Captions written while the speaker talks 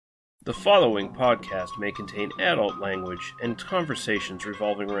The following podcast may contain adult language and conversations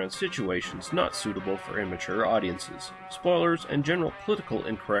revolving around situations not suitable for immature audiences. Spoilers and general political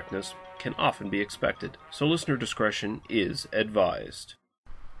incorrectness can often be expected, so listener discretion is advised.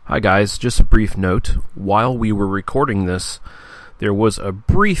 Hi guys, just a brief note. While we were recording this, there was a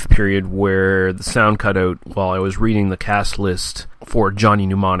brief period where the sound cut out while I was reading the cast list for Johnny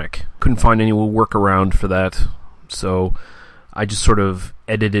Mnemonic. Couldn't find any workaround for that, so I just sort of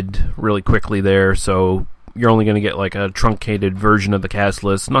edited really quickly there, so you're only going to get like a truncated version of the cast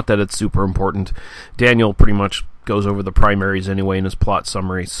list. Not that it's super important. Daniel pretty much goes over the primaries anyway in his plot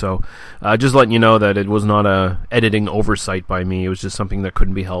summary, so just letting you know that it was not a editing oversight by me. It was just something that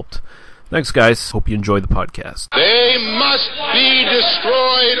couldn't be helped. Thanks, guys. Hope you enjoy the podcast. They must be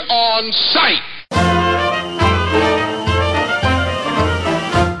destroyed on sight.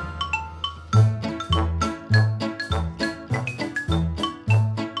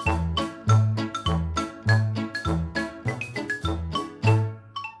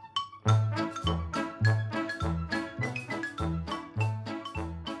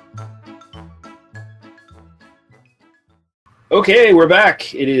 Okay, we're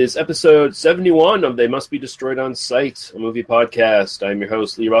back. It is episode 71 of They Must Be Destroyed on Sight, a movie podcast. I'm your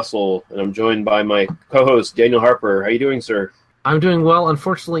host, Lee Russell, and I'm joined by my co-host, Daniel Harper. How are you doing, sir? I'm doing well.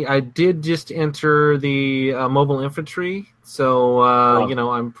 Unfortunately, I did just enter the mobile infantry, so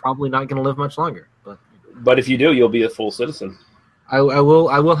I'm probably not going to live much longer. But if you do, you'll be a full citizen. I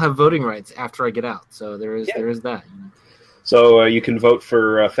will have voting rights after I get out, so there is that. So you can vote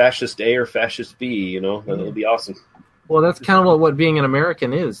for Fascist A or Fascist B, that'll be awesome. Well, that's kind of what being an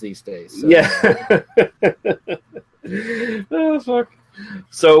American is these days. So. Yeah. Oh, fuck.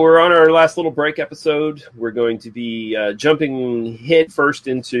 So we're on our last little break episode. We're going to be jumping head first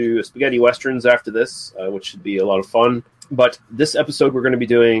into spaghetti westerns after this, which should be a lot of fun. But this episode, we're going to be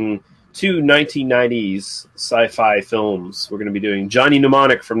doing two 1990s sci-fi films. We're going to be doing Johnny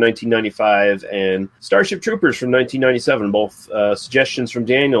Mnemonic from 1995 and Starship Troopers from 1997, both suggestions from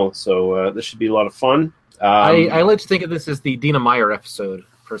Daniel. So this should be a lot of fun. I like to think of this as the Dina Meyer episode,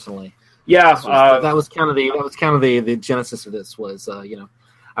 personally. Yeah, that was kind of the genesis of this. Was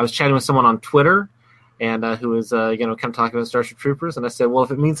I was chatting with someone on Twitter, and who was kind of talking about Starship Troopers, and I said, well,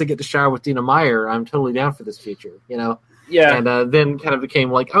 if it means I get to shower with Dina Meyer, I'm totally down for this feature, Yeah, and then kind of became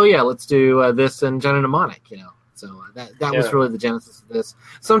like, oh yeah, let's do this and Johnny Mnemonic, So that was really the genesis of this.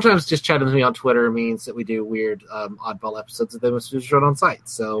 Sometimes just chatting with me on Twitter means that we do weird oddball episodes that they must be destroyed on site.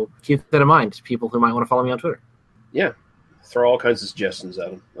 So keep that in mind, people who might want to follow me on Twitter. Yeah, throw all kinds of suggestions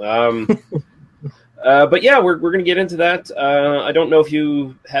at them. But yeah, we're going to get into that. I don't know if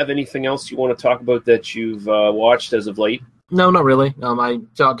you have anything else you want to talk about that you've watched as of late. No, not really. I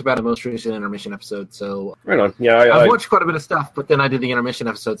talked about a most recent intermission episode, so... Right on. Yeah, I've watched quite a bit of stuff, but then I did the intermission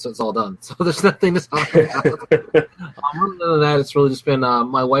episode, so it's all done. So there's nothing to talk about. Other than that, it's really just been...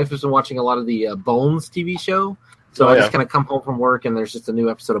 my wife has been watching a lot of the Bones TV show, so I just kind of come home from work, and there's just a new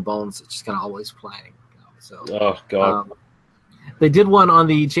episode of Bones that's just kind of always playing. So, oh, God. They did one on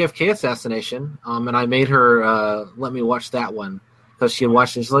the JFK assassination, and I made her let me watch that one. Because she had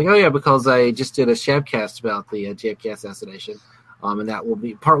watched it, she's like, oh yeah, because I just did a Shabcast about the JFK assassination, and that will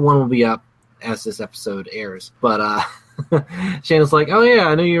be part one will be up as this episode airs. But Shannon's like, oh yeah,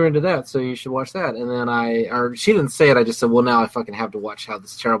 I knew you were into that, so you should watch that. And then she didn't say it. I just said, well, now I fucking have to watch how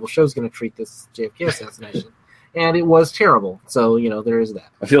this terrible show is going to treat this JFK assassination, and it was terrible. So there is that.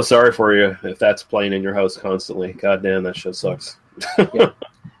 I feel sorry for you if that's playing in your house constantly. God damn, that show sucks. Yeah.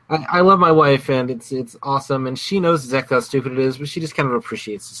 I love my wife, and it's awesome, and she knows exactly how stupid it is, but she just kind of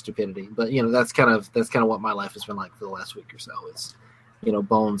appreciates the stupidity. But that's kind of what my life has been like for the last week or so. Is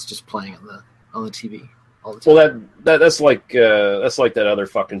Bones just playing on the TV all the time. Well, that's like that other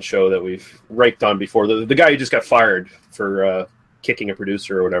fucking show that we've raked on before. The guy who just got fired for kicking a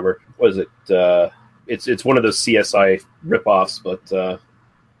producer or whatever. What is it? It's one of those CSI ripoffs, but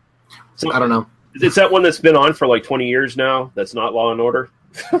I don't know. It's that one that's been on for like 20 years now. That's not Law and Order.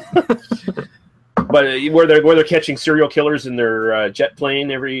 But where they're catching serial killers in their jet plane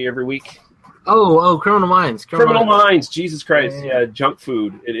every week. Oh, Criminal Minds. Criminal Minds. Jesus Christ! Yeah, junk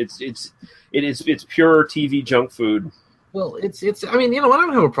food. It's pure TV junk food. Well, it's. I mean, I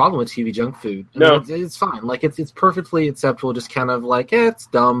don't have a problem with TV junk food. No, it's fine. Like it's perfectly acceptable. Just kind of like, it's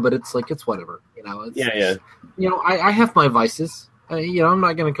dumb, but it's like it's whatever. Yeah. I have my vices. I'm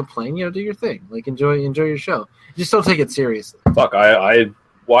not going to complain. Do your thing. Like enjoy your show. Just don't take it seriously. Fuck, I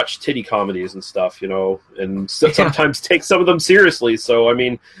watch titty comedies and stuff, and sometimes take some of them seriously. So I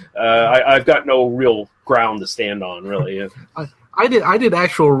mean, I've got no real ground to stand on, really. I did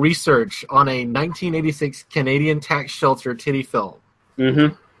actual research on a 1986 Canadian tax shelter titty film.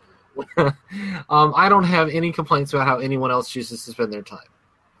 Mm-hmm. I don't have any complaints about how anyone else chooses to spend their time.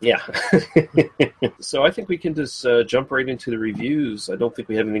 Yeah. So I think we can just jump right into the reviews. I don't think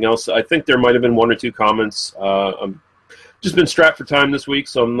we have anything else. I think there might have been one or two comments. I'm just been strapped for time this week,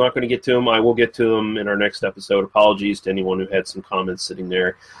 so I'm not going to get to them. I will get to them in our next episode. Apologies to anyone who had some comments sitting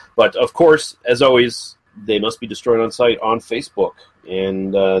there. But, of course, as always, they must be destroyed on site on Facebook.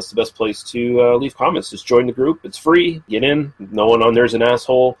 And it's the best place to leave comments. Just join the group. It's free. Get in. No one on there is an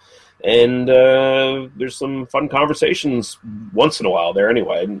asshole. And there's some fun conversations once in a while there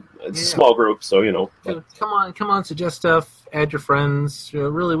anyway. It's a small group, so, you know. Come on, suggest stuff, add your friends.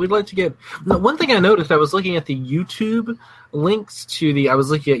 Really, we'd like to get... One thing I noticed, I was looking at the YouTube links I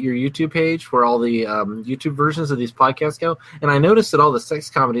was looking at your YouTube page where all the YouTube versions of these podcasts go, and I noticed that all the sex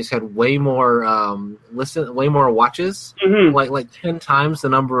comedies had way more watches, like 10 times the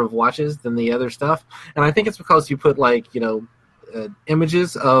number of watches than the other stuff. And I think it's because you put, like, you know,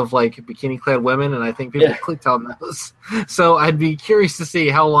 images of like bikini-clad women, and I think people clicked on those. So I'd be curious to see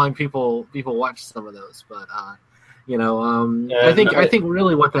how long people watch some of those. But I think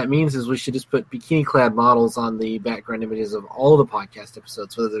really what that means is we should just put bikini-clad models on the background images of all the podcast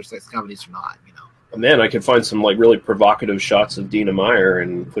episodes, whether they're sex comedies or not. You know. Man, I could find some like really provocative shots of Dina Meyer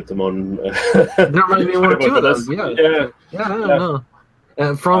and put them on. There might be one or two of those. No.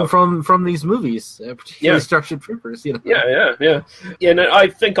 From these movies, particularly Starship Troopers, you know. Yeah. And I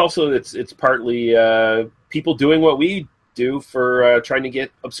think also it's partly people doing what we do for trying to get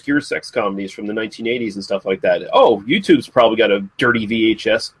obscure sex comedies from the 1980s and stuff like that. Oh, YouTube's probably got a dirty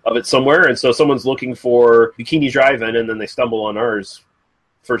VHS of it somewhere, and so someone's looking for Bikini Drive-In, and then they stumble on ours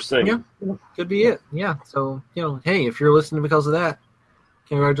first thing. Yeah, could be it. Yeah, so, you know, hey, if you're listening because of that,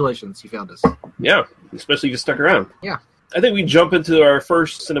 congratulations, you found us. Yeah, especially if you stuck around. Yeah. I think we jump into our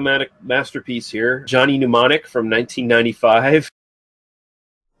first cinematic masterpiece here, Johnny Mnemonic from 1995.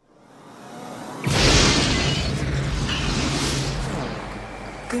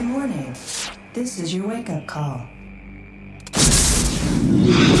 Good morning. This is your wake-up call.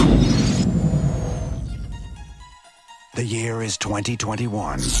 The year is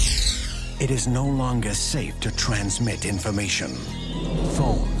 2021. It is no longer safe to transmit information.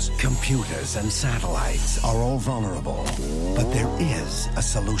 Phones, computers, and satellites are all vulnerable. But there is a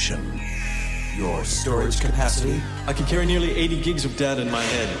solution. Your storage capacity? I can carry nearly 80 gigs of data in my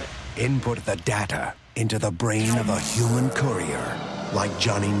head. Input the data into the brain of a human courier, like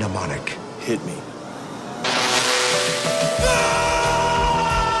Johnny Mnemonic. Hit me.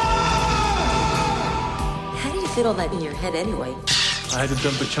 How do you fit all that in your head anyway? I had to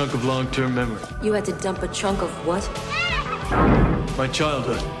dump a chunk of long-term memory. You had to dump a chunk of what? My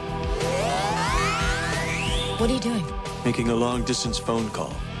childhood. What are you doing? Making a long-distance phone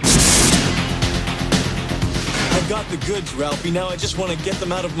call. I've got the goods, Ralphie. Now I just want to get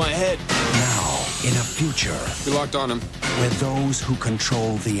them out of my head. Now, in a future... We locked on him. Where those who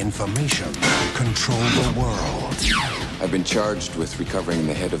control the information control the world. I've been charged with recovering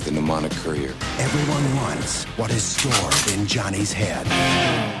the head of the mnemonic courier. Everyone wants what is stored in Johnny's head.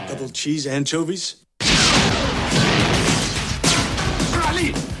 Double cheese anchovies?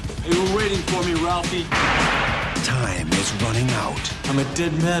 Ali! They were waiting for me, Ralphie. Time is running out. I'm a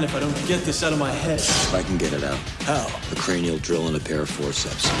dead man if I don't get this out of my head. I can get it out. How? A cranial drill and a pair of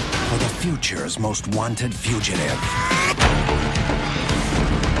forceps. For the future's most wanted fugitive.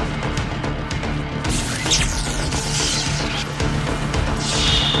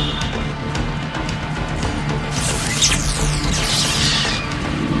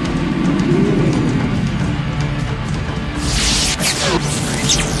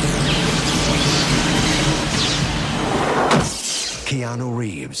 Keanu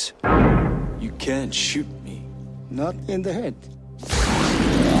Reeves. You can't shoot me. Not in the head.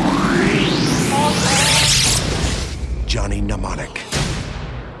 Johnny Mnemonic.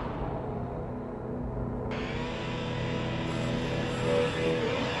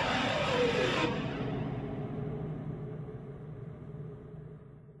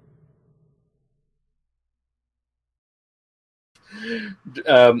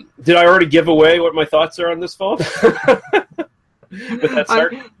 Did I already give away what my thoughts are on this film? With that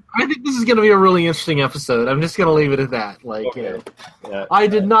start? I think this is going to be a really interesting episode. I'm just going to leave it at that. Like, okay. You know, yeah. I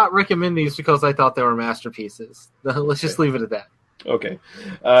did not recommend these because I thought they were masterpieces. Let's just leave it at that. Okay.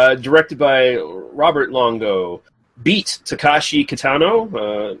 Directed by Robert Longo. Beat Takashi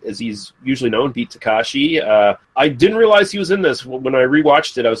Kitano, as he's usually known, Beat Takashi. I didn't realize he was in this. When I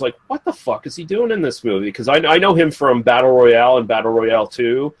rewatched it, I was like, what the fuck is he doing in this movie? Because I know him from Battle Royale and Battle Royale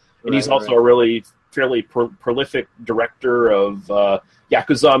 2, and he's also a really fairly prolific director of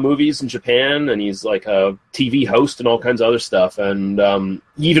Yakuza movies in Japan, and he's like a TV host and all kinds of other stuff. And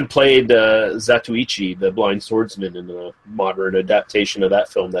he even played Zatoichi, the blind swordsman, in a modern adaptation of that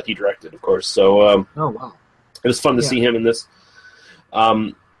film that he directed, of course. So oh, wow. It was fun to see him in this.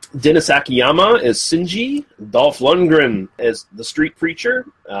 Dennis Akiyama is Shinji. Dolph Lundgren is the street preacher.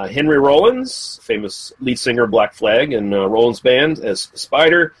 Henry Rollins, famous lead singer of Black Flag and Rollins Band, as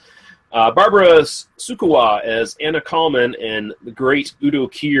Spider. Barbara Sukuwa as Anna Kallman, and the great Udo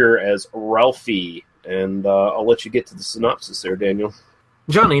Kier as Ralphie. And I'll let you get to the synopsis there, Daniel.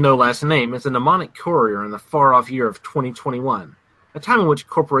 Johnny, no last name, is a mnemonic courier in the far-off year of 2021, a time in which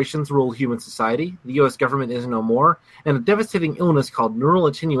corporations rule human society, the U.S. government is no more, and a devastating illness called neural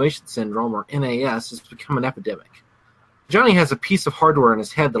attenuation syndrome, or NAS, has become an epidemic. Johnny has a piece of hardware in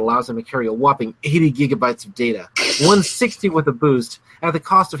his head that allows him to carry a whopping 80 gigabytes of data, 160 with a boost, at the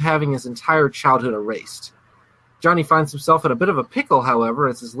cost of having his entire childhood erased. Johnny finds himself in a bit of a pickle, however,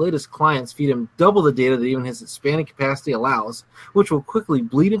 as his latest clients feed him double the data that even his expanding capacity allows, which will quickly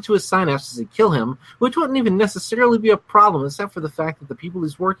bleed into his synapses and kill him, which wouldn't even necessarily be a problem except for the fact that the people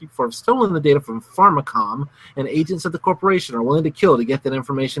he's working for have stolen the data from Pharmacom, and agents of the corporation are willing to kill to get that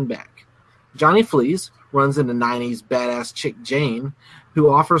information back. Johnny flees, runs into 90s badass chick Jane, who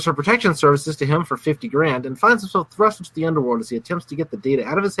offers her protection services to him for $50,000, and finds himself thrust into the underworld as he attempts to get the data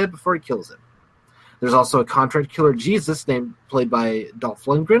out of his head before he kills him. There's also a contract killer, Jesus, played by Dolph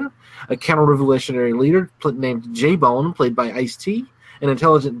Lundgren, a counter-revolutionary leader named J-Bone, played by Ice-T, an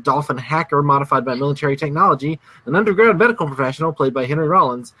intelligent dolphin hacker modified by military technology, an underground medical professional played by Henry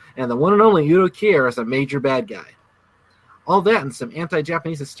Rollins, and the one and only Udo Kier as a major bad guy. All that and some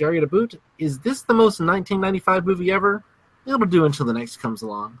anti-Japanese hysteria to boot. Is this the most 1995 movie ever? It'll do until the next comes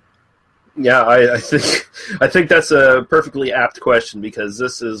along. Yeah, I think that's a perfectly apt question, because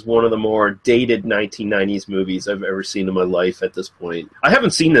this is one of the more dated 1990s movies I've ever seen in my life at this point. I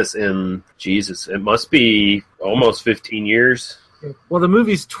haven't seen this in, Jesus, it must be almost 15 years. Well, the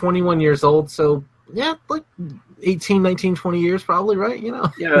movie's 21 years old, so yeah, like 18, 19, 20 years probably, right? You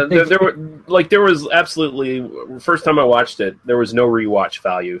know? Yeah, there was absolutely, first time I watched it, there was no rewatch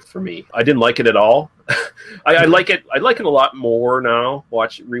value for me. I didn't like it at all. I like it a lot more now,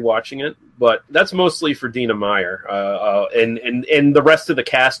 rewatching it, but that's mostly for Dina Meyer and the rest of the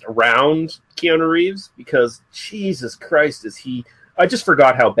cast around Keanu Reeves, because Jesus Christ, I just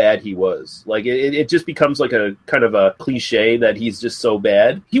forgot how bad he was. Like, it just becomes like a kind of a cliche that he's just so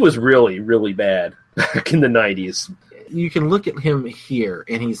bad. He was really, really bad back in the 90s. You can look at him here,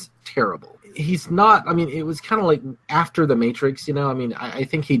 and he's terrible. He's not, I mean, it was kind of like after The Matrix, you know? I mean, I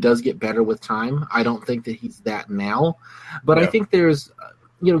think he does get better with time. I don't think that he's that now. But yeah. I think there's,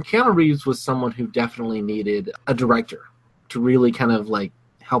 Keanu Reeves was someone who definitely needed a director to really kind of, like,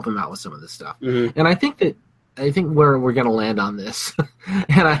 help him out with some of this stuff. Mm-hmm. And I think where we're going to land on this,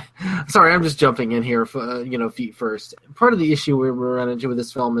 and I'm just jumping in here, feet first. Part of the issue we're running into with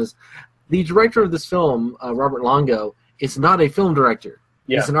this film is the director of this film, Robert Longo, is not a film director.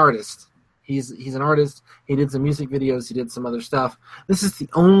 Yeah. He's an artist. He's an artist. He did some music videos. He did some other stuff. This is the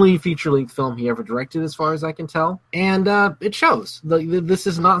only feature-length film he ever directed, as far as I can tell, and it shows. This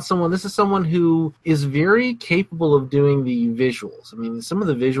is someone who is very capable of doing the visuals. I mean, some of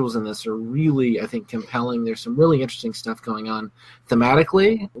the visuals in this are really, I think, compelling. There's some really interesting stuff going on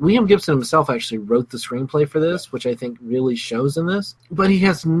thematically. Liam Gibson himself actually wrote the screenplay for this, which I think really shows in this. But he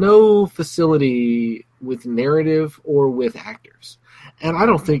has no facility with narrative or with actors. And I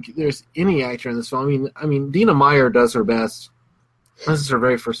don't think there's any actor in this film. I mean, Dina Meyer does her best. This is her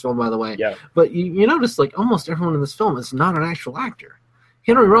very first film, by the way. Yeah. But you notice, like, almost everyone in this film is not an actual actor.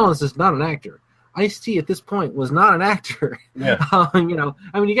 Henry Rollins is not an actor. Ice-T at this point was not an actor. Yeah. You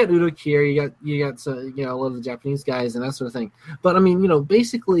got Udo Kier, you got a lot of the Japanese guys and that sort of thing. But I mean,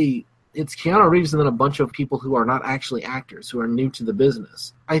 basically it's Keanu Reeves and then a bunch of people who are not actually actors, who are new to the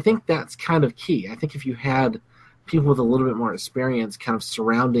business. I think that's kind of key. I think if you had people with a little bit more experience kind of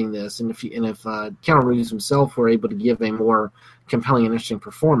surrounding this, and if Keanu Reeves himself were able to give a more compelling and interesting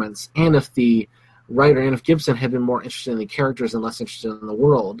performance, and if the writer and if Gibson had been more interested in the characters and less interested in the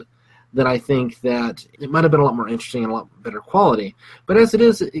world, then I think that it might have been a lot more interesting and a lot better quality. But as it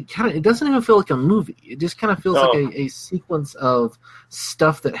is, it doesn't even feel like a movie. It just kind of feels like a sequence of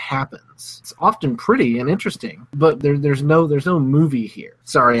stuff that happens. It's often pretty and interesting, but there's no movie here.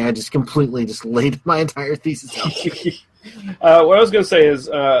 Sorry, I just completely laid my entire thesis out. What I was going to say is,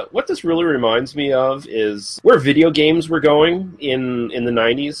 what this really reminds me of is where video games were going in the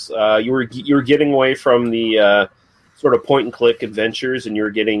 90s. You were getting away from the sort of point-and-click adventures,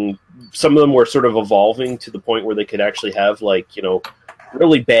 and some of them were sort of evolving to the point where they could actually have, like,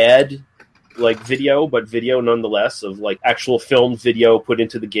 really bad like video, but video nonetheless, of like actual filmed video put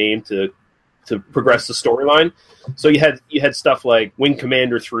into the game to progress the storyline. So you had stuff like Wing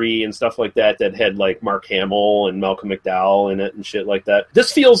Commander 3 and stuff like that had like Mark Hamill and Malcolm McDowell in it and shit like that.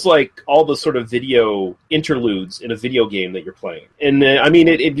 This feels like all the sort of video interludes in a video game that you're playing. And I mean,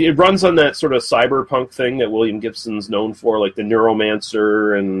 it runs on that sort of cyberpunk thing that William Gibson's known for, like the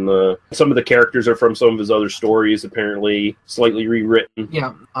Neuromancer, and some of the characters are from some of his other stories, apparently slightly rewritten.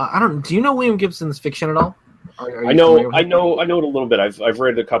 Yeah, do you know William Gibson's fiction at all? I know it a little bit. I've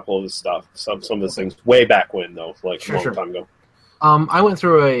read a couple of his stuff, some of his things way back when, though, like a long time ago. I went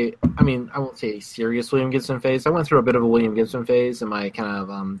through I won't say a serious William Gibson phase. I went through a bit of a William Gibson phase in my kind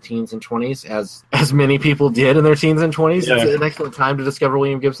of teens and 20s, as many people did in their teens and 20s. Yeah. It's an excellent time to discover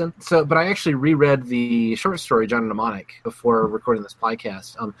William Gibson. But I actually reread the short story John and Mnemonic before recording this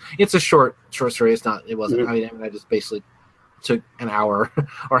podcast. It's a short story. It wasn't. Mm-hmm. I just basically took an hour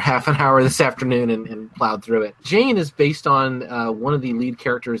or half an hour this afternoon and plowed through it. Jane is based on one of the lead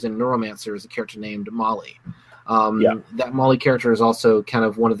characters in Neuromancer, is a character named Molly. That Molly character is also kind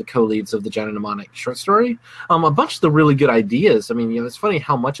of one of the co-leads of the John and Mnemonic short story. A bunch of the really good ideas. I mean, it's funny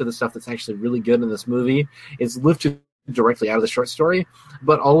how much of the stuff that's actually really good in this movie is lifted directly out of the short story,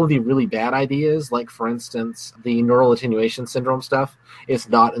 but all of the really bad ideas, like for instance the neural attenuation syndrome stuff, is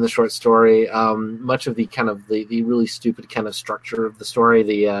not in the short story. Much of the kind of the really stupid kind of structure of the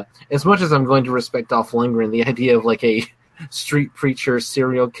story, as much as I'm going to respect Dolph Lundgren, the idea of like a street preacher,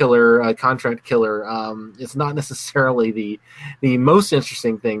 serial killer, contract killer, it's not necessarily the most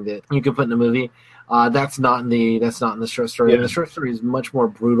interesting thing that you could put in a movie. That's not in the short story. Yeah. And the short story is much more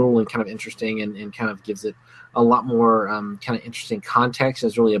brutal and kind of interesting, and kind of gives it a lot more kind of interesting context.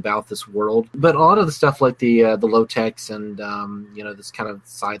 It's really about this world. But a lot of the stuff like the low-techs and this kind of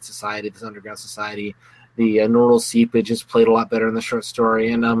side society, this underground society, the neural seepage is played a lot better in the short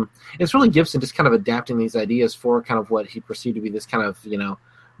story. And it's really Gibson just kind of adapting these ideas for kind of what he perceived to be this kind of,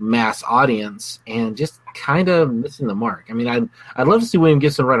 mass audience, and just kind of missing the mark. I mean, I'd love to see William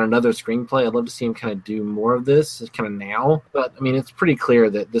Gibson write another screenplay. I'd love to see him kind of do more of this kind of now. But I mean, it's pretty clear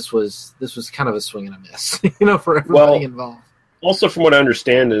that this was kind of a swing and a miss, for everybody involved. Also, from what I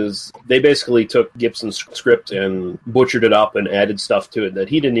understand, is they basically took Gibson's script and butchered it up and added stuff to it that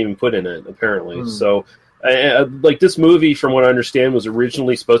he didn't even put in it, apparently. So, like, this movie, from what I understand, was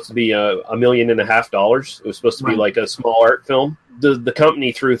originally supposed to be $1.5 million. It was supposed to be like a small art film. The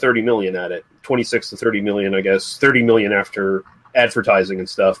company threw $30 million at it, 26 to 30 million, I guess, 30 million after advertising and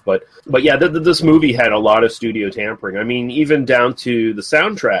stuff. But yeah, this movie had a lot of studio tampering. I mean, even down to the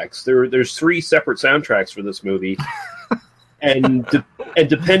soundtracks. There's 3 separate soundtracks for this movie. And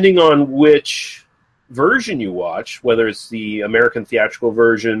depending on which version you watch, whether it's the American theatrical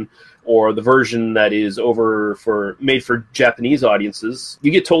version or the version that is made for Japanese audiences,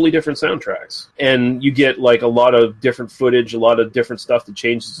 you get totally different soundtracks. And you get like a lot of different footage, a lot of different stuff that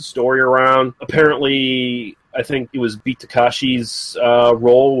changes the story around. Apparently, I think it was Beat Takashi's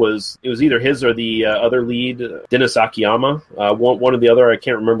role was either his or the other lead, Dennis Akiyama. One or the other, I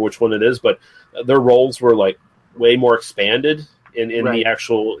can't remember which one it is, but their roles were like way more expanded in the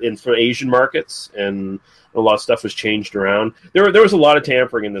actual for Asian markets, and a lot of stuff was changed around. There was a lot of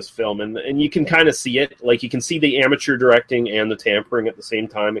tampering in this film, and you can kind of see it. Like, you can see the amateur directing and the tampering at the same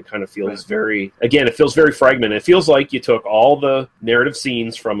time. It kind of feels it feels very fragmented. It feels like you took all the narrative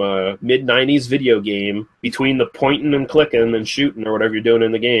scenes from a mid-90s video game, between the pointing and clicking and shooting or whatever you're doing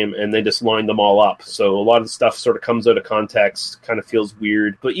in the game, and they just lined them all up. So a lot of the stuff sort of comes out of context, kind of feels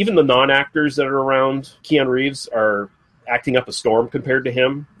weird. But even the non-actors that are around Keanu Reeves are acting up a storm compared to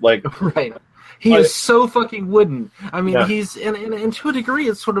him. Like, right. He is so fucking wooden. I mean, he's and to a degree,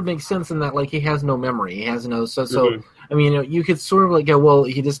 it sort of makes sense in that, like, he has no memory. He has no I mean, you could sort of like go, well,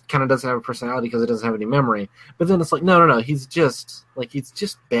 he just kind of doesn't have a personality because he doesn't have any memory. But then it's like, no, he's just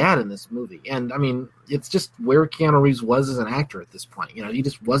bad in this movie. And I mean, it's just where Keanu Reeves was as an actor at this point. He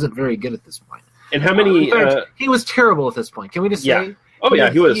just wasn't very good at this point. And how many? In fact, he was terrible at this point. Can we just say? Oh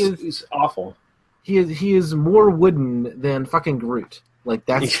yeah, he's awful. He is more wooden than fucking Groot. Like,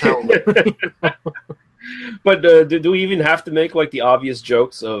 that's how. But do we even have to make, like, the obvious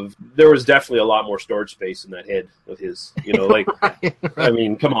jokes of there was definitely a lot more storage space in that head of his, like, right. I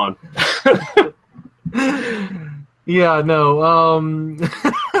mean, come on. Yeah, no.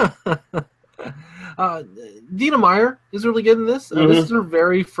 Dina Meyer is really good in this. This is her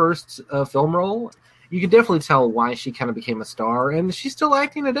very first film role. You can definitely tell why she kind of became a star, and she's still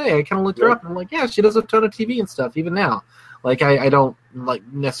acting today. I kind of looked her up, and I'm like, yeah, she does a ton of TV and stuff, even now. Like, I don't, like,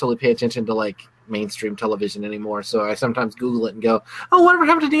 necessarily pay attention to, like, mainstream television anymore. So I sometimes Google it and go, "Oh, whatever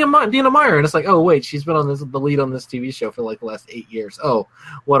happened to Dina Meyer?" And it's like, "Oh, wait, she's been on the lead on this TV show for like the last 8 years." Oh,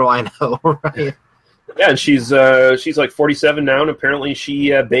 what do I know, right? Yeah, and she's like 47 now, and apparently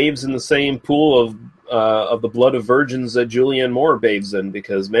she bathes in the same pool of the blood of virgins that Julianne Moore bathes in,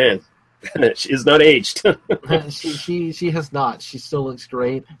 because man, she is not aged. she has not. She still looks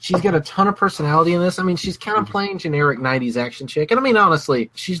great. She's got a ton of personality in this. I mean, she's kind of playing generic 90s action chick, and I mean,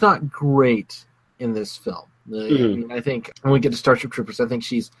 honestly, she's not great in this film. I mean, I think when we get to Starship Troopers, I think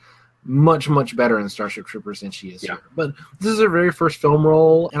she's much, much better in Starship Troopers than she is here. But this is her very first film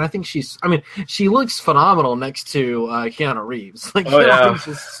role, and I think she looks phenomenal next to Keanu Reeves. Like, Keanu Reeves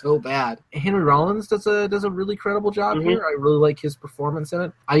is so bad. Henry Rollins does a really credible job here. I really like his performance in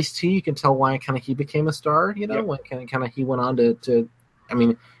it. Ice-T, you can tell why kind of he became a star, when kind of he went on to I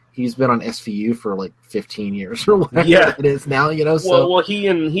mean, he's been on SVU for like 15 years or whatever it is now, So well, he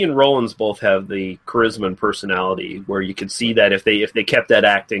and Rollins both have the charisma and personality where you could see that if they kept that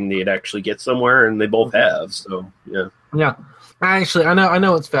acting, they'd actually get somewhere, and they both have. So yeah. Actually, I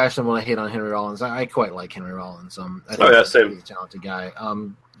know it's fashionable to hate on Henry Rollins. I quite like Henry Rollins. I think he's a talented guy.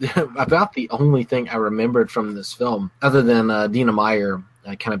 About the only thing I remembered from this film, other than Dina Meyer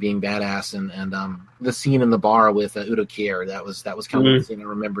kind of being badass, and the scene in the bar with Udo Kier, that was kind of the scene I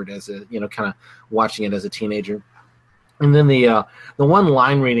remembered as a kind of watching it as a teenager. And then the one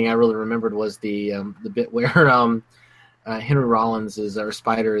line reading I really remembered was the bit where Henry Rollins or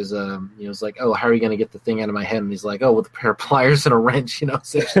Spider is is like, "Oh, how are you going to get the thing out of my head?" And he's like, "Oh, with a pair of pliers and a wrench,"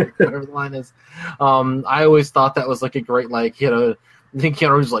 essentially, whatever the line is. I always thought that was like a great, I think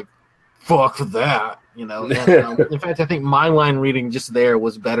Keanu was like, "Fuck that." And, in fact, I think my line reading just there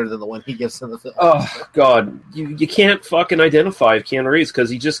was better than the one he gives in the film. Oh God, you can't fucking identify Keanu Reeves because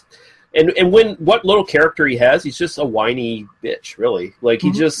he just and when what little character he has, he's just a whiny bitch, really. Like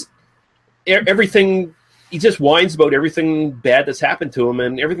he just everything. He just whines about everything bad that's happened to him,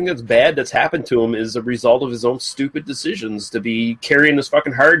 and everything that's bad that's happened to him is a result of his own stupid decisions to be carrying this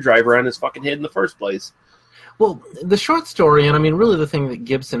fucking hard drive around his fucking head in the first place. Well, the short story, and I mean, really the thing that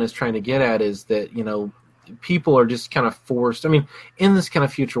Gibson is trying to get at is that, people are just kind of forced. I mean, in this kind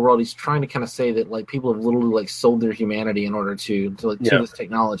of future world, he's trying to kind of say that, like, people have literally, like, sold their humanity in order to this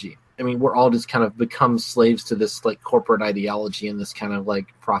technology. I mean, we're all just kind of become slaves to this, like, corporate ideology and this kind of, like,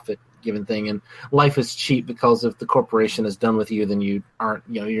 profit-given thing. And life is cheap because if the corporation is done with you, then you aren't,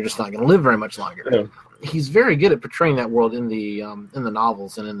 you're just not going to live very much longer. Yeah. He's very good at portraying that world in the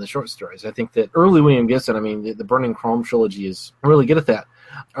novels and in the short stories. I think that early William Gibson, I mean, the Burning Chrome trilogy is really good at that,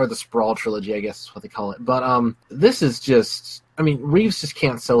 or the Sprawl trilogy, I guess is what they call it. But this is just, I mean, Reeves just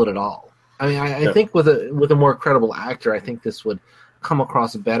can't sell it at all. I mean, I think with a more credible actor, I think this would come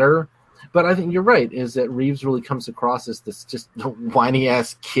across better. But I think you're right, is that Reeves really comes across as this just whiny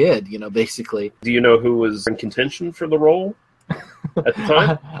ass kid, basically. Do you know who was in contention for the role at the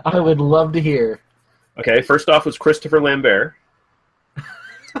time? I would love to hear. Okay, first off was Christopher Lambert.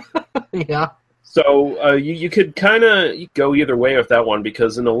 Yeah. So you could kind of go either way with that one,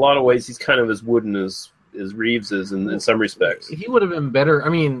 because in a lot of ways he's kind of as wooden as Reeves is in some respects. He would have been better. I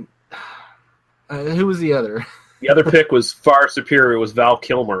mean, who was the other? The other pick was far superior. It was Val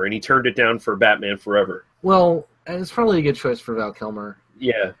Kilmer, and he turned it down for Batman Forever. Well, it's probably a good choice for Val Kilmer.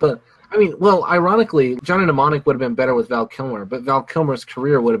 Yeah. But, I mean, well, ironically, Johnny Mnemonic would have been better with Val Kilmer, but Val Kilmer's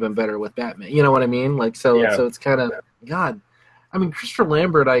career would have been better with Batman. You know what I mean? Like, so it's kind of, God. I mean, Christopher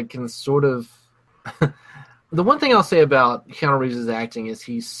Lambert, I can sort of... The one thing I'll say about Keanu Reeves' acting is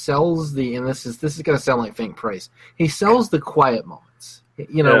he sells and this is going to sound like faint praise, he sells the quiet moments.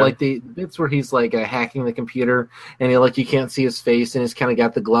 Like the bits where he's like hacking the computer and you can't see his face and he's kind of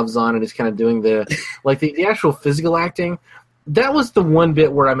got the gloves on and he's kind of doing the the actual physical acting. That was the one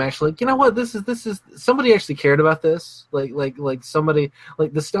bit where I'm actually like, you know what, this is somebody actually cared about this. Like somebody,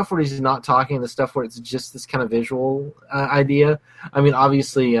 like the stuff where he's not talking, the stuff where it's just this kind of visual idea. I mean,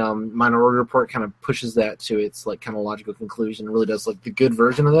 obviously, Minority Report kind of pushes that to its like kind of logical conclusion. It really does like the good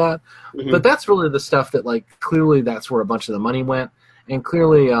version of that. Mm-hmm. But that's really the stuff that like clearly that's where a bunch of the money went. And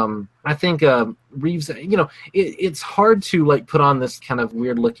clearly, I think Reeves, it's hard to like put on this kind of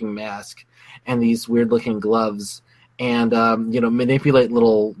weird looking mask and these weird looking gloves and manipulate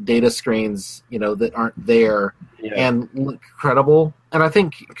little data screens, that aren't there and look credible. And I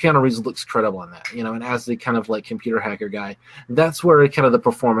think Keanu Reeves looks credible in that, and as the kind of like computer hacker guy, that's where kind of the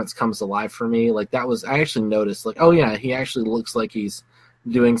performance comes alive for me. Like that was, I actually noticed like, oh yeah, he actually looks like he's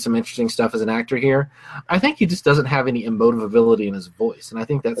doing some interesting stuff as an actor here. I think he just doesn't have any emotive ability in his voice. And I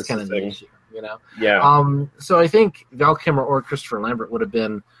think that's kind of the issue, Yeah. So I think Val Kilmer or Christopher Lambert would have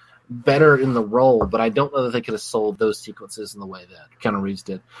been better in the role, but I don't know that they could have sold those sequences in the way that Keanu Reeves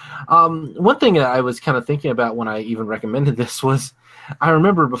did. One thing that I was kind of thinking about when I even recommended this was, I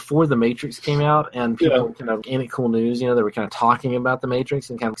remember before The Matrix came out and people were kind of, Ain't It Cool News, they were kind of talking about The Matrix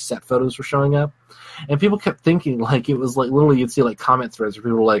and kind of set photos were showing up. And people kept thinking like it was like literally you'd see like comment threads where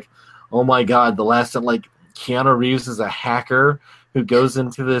people were like, oh my God, the last time like Keanu Reeves is a hacker who goes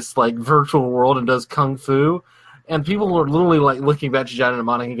into this like virtual world and does kung fu. And people were literally like looking back to John and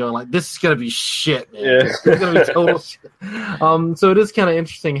Monica and going like, "This is gonna be shit, man. Yeah. This is gonna be total shit." So it is kind of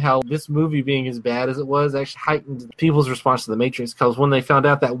interesting how this movie, being as bad as it was, actually heightened people's response to The Matrix. Because when they found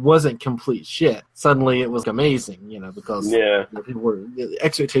out that wasn't complete shit, suddenly it was amazing, because people the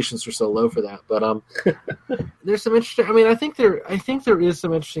expectations were so low for that. But there's some interesting. I mean, I think there is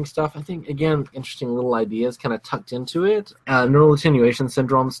some interesting stuff. I think again, interesting little ideas kind of tucked into it. Neural attenuation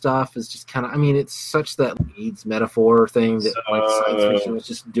syndrome stuff is just kind of. I mean, it's such that AIDS metaphor thing that science fiction was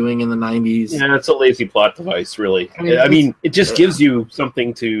just doing in the 90s. Yeah, it's a lazy plot device, really. I mean it just gives you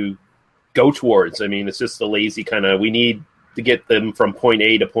something to go towards. I mean, it's just a lazy kind of, we need to get them from point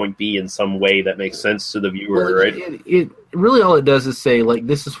A to point B in some way that makes sense to the viewer, right? It really, all it does is say, like,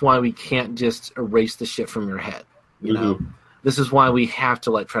 this is why we can't just erase the shit from your head, you know? This is why we have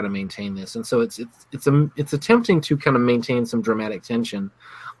to, like, try to maintain this. And so it's attempting to kind of maintain some dramatic tension.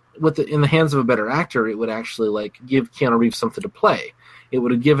 In the hands of a better actor, it would actually like give Keanu Reeves something to play. It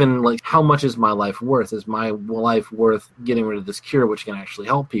would have given like, how much is my life worth? Is my life worth getting rid of this cure, which can actually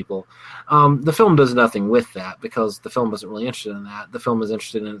help people? The film does nothing with that because the film isn't really interested in that. The film is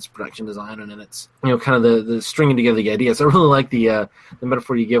interested in its production design and in its kind of the stringing together the ideas. I really like the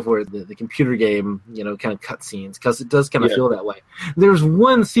metaphor you give where the computer game kind of cutscenes, because it does kind of feel that way. There's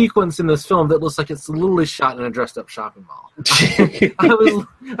one sequence in this film that looks like it's literally shot in a dressed up shopping mall.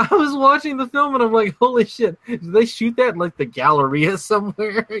 I was watching the film and I'm like, holy shit, did they shoot that in like the Galleria somewhere?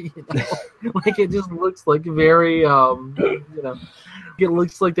 Like it just looks like very it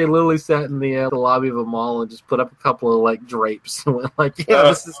looks like they literally sat in the lobby of a mall and just put up a couple of like drapes and went like,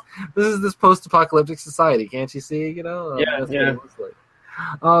 this is this post-apocalyptic society, can't you see? That's what it looks like.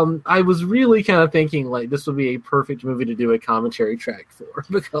 I was really kind of thinking like this would be a perfect movie to do a commentary track for,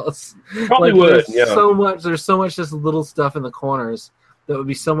 because probably would. There's so much just little stuff in the corners that would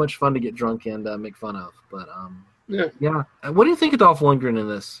be so much fun to get drunk and make fun of. But what do you think of Dolph Lundgren in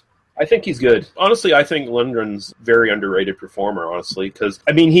this? I think he's good. Honestly, I think Lundgren's very underrated performer, honestly, because,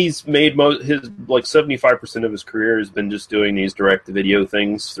 I mean, he's made his, like, 75% of his career has been just doing these direct-to-video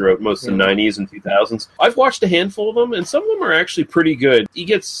things throughout most of the 90s and 2000s. I've watched a handful of them, and some of them are actually pretty good. He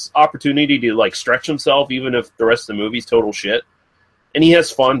gets opportunity to, like, stretch himself, even if the rest of the movie's total shit. And he has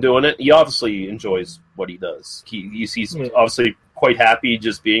fun doing it. He obviously enjoys what he does. He's obviously quite happy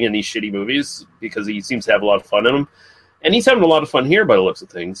just being in these shitty movies because he seems to have a lot of fun in them. And he's having a lot of fun here by the looks of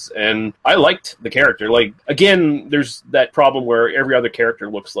things. And I liked the character. Like, again, there's that problem where every other character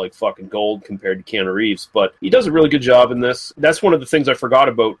looks like fucking gold compared to Keanu Reeves. But he does a really good job in this. That's one of the things I forgot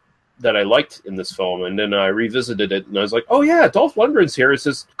about that I liked in this film. And then I revisited it, and I was like, oh yeah, Dolph Lundgren's here. It's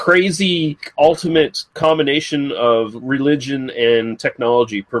this crazy, ultimate combination of religion and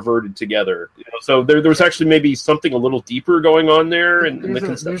technology perverted together. So there was actually maybe something a little deeper going on there. And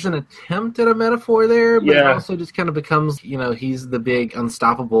there's an attempt at a metaphor there, but it also just kind of becomes, he's the big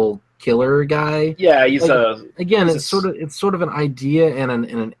unstoppable killer guy. Yeah, he's it's sort of an idea and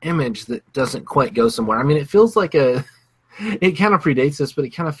an image that doesn't quite go somewhere. I mean, it feels like it kind of predates this, but it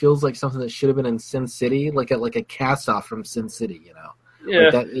kind of feels like something that should have been in Sin City, like a cast off from Sin City, Yeah.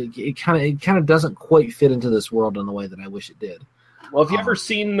 Like that, it kind of doesn't quite fit into this world in the way that I wish it did. Well, have you ever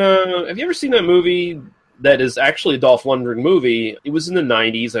seen that movie that is actually a Dolph Lundgren movie? It was in the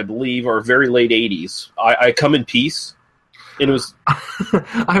 90s, I believe, or very late 80s. I Come in Peace. And it was.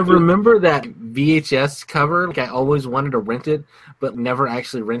 I remember that VHS cover. Like I always wanted to rent it, but never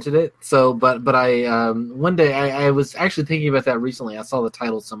actually rented it. So, but I one day I was actually thinking about that recently. I saw the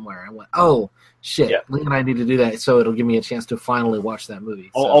title somewhere. I went, oh shit, Lee and I need to do that. So it'll give me a chance to finally watch that movie.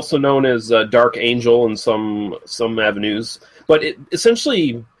 So. Also known as Dark Angel in some avenues, but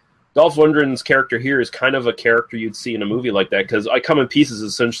essentially. Dolph Lundgren's character here is kind of a character you'd see in a movie like that, because I Come in Peace is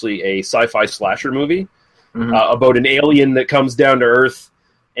essentially a sci-fi slasher movie. Mm-hmm. About an alien that comes down to Earth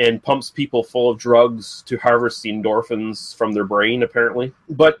and pumps people full of drugs to harvest the endorphins from their brain, apparently.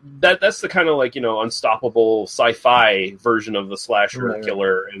 But that's the kind of unstoppable sci-fi version of the slasher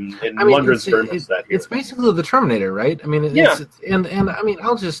killer, and Lundgren's very much that here. It's basically the Terminator, right? I mean,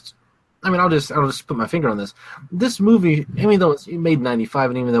 I'll just put my finger on this. This movie, even though it's made in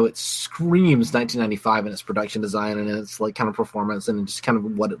 95, and even though it screams 1995 in its production design and its like kind of performance and just kind of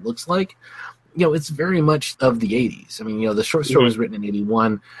what it looks like. It's very much of the 80s. I mean, the short story was written in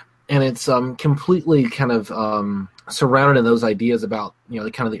 81, and it's completely kind of surrounded in those ideas about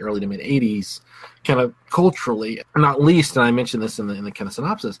the kind of the early to mid 80s, kind of culturally, not least, and I mentioned this in the kind of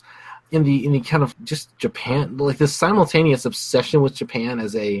synopsis, in the kind of just Japan, like this simultaneous obsession with Japan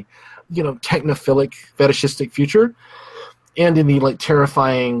as a technophilic, fetishistic future, and in the like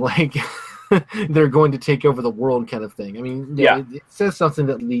terrifying like they're going to take over the world kind of thing. I mean, it says something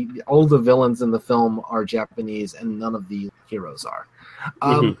that all the villains in the film are Japanese and none of the heroes are.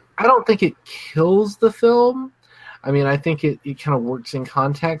 I don't think it kills the film. I mean, I think it kind of works in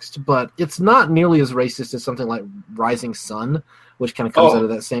context, but it's not nearly as racist as something like Rising Sun, which kind of comes out of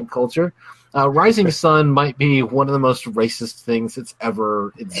that same culture. Rising Sun might be one of the most racist things that's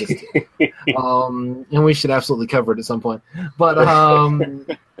ever existed. And we should absolutely cover it at some point. But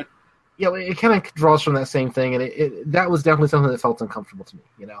it kind of draws from that same thing, and that was definitely something that felt uncomfortable to me,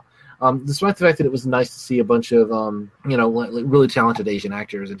 despite the fact that it was nice to see a bunch of, really talented Asian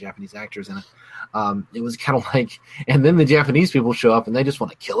actors and Japanese actors in it. It was kind of like, and then the Japanese people show up and they just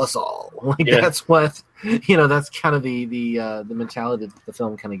want to kill us all. That's what, that's kind of the mentality that the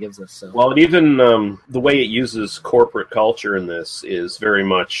film kind of gives us. So. Well, and even the way it uses corporate culture in this is very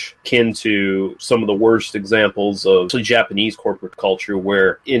much akin to some of the worst examples of Japanese corporate culture,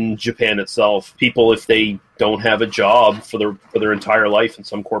 where in Japan itself, people, if they don't have a job for their entire life in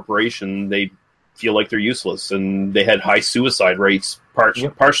some corporation, they feel like they're useless, and they had high suicide rates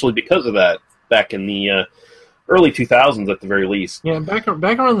partially because of that back in the early 2000s at the very least. Yeah, back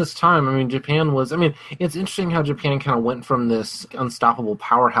around this time, I mean, Japan was... I mean, it's interesting how Japan kind of went from this unstoppable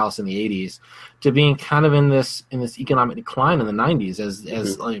powerhouse in the 80s to being kind of in this economic decline in the 90s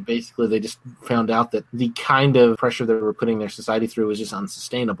as like, basically they just found out that the kind of pressure they were putting their society through was just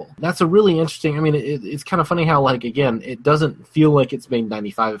unsustainable. That's a really interesting... I mean, it's kind of funny how, like, again, it doesn't feel like it's made in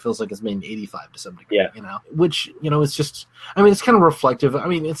 95. It feels like it's made in 85 to some degree, which, it's just... I mean, it's kind of reflective. I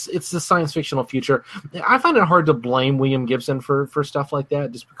mean, it's the science fictional future. I find it hard to blame William Gibson for stuff like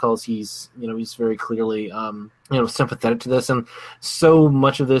that, just because he's very clearly sympathetic to this, and so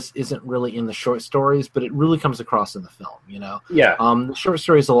much of this isn't really in the short stories, but it really comes across in the film. The short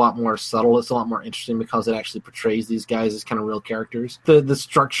story is a lot more subtle. It's a lot more interesting because it actually portrays these guys as kind of real characters. The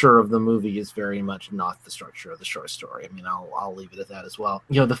structure of the movie is very much not the structure of the short story. I mean, I'll leave it at that as well.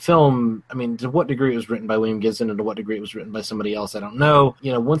 The film, I mean, to what degree it was written by William Gibson and to what degree it was written by somebody else, I don't know.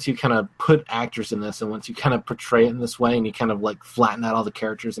 Once you kind of put actors in this and once you kind of portray it in this way and you kind of like flatten out all the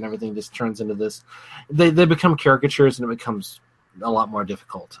characters and everything, just turns into this, they become caricatures and it becomes a lot more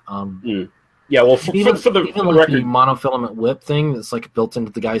difficult. Yeah, well, for the record, the monofilament whip thing that's like built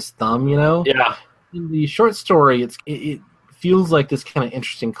into the guy's thumb, Yeah. In the short story, it feels like this kind of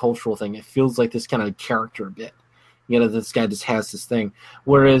interesting cultural thing. It feels like this kind of character bit. This guy just has this thing.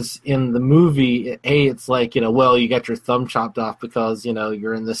 Whereas in the movie, it's like, well, you got your thumb chopped off because,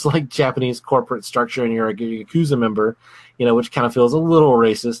 you're in this like Japanese corporate structure and you're a Yakuza member, which kind of feels a little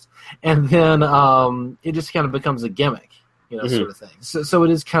racist. And then it just kind of becomes a gimmick, sort of thing. So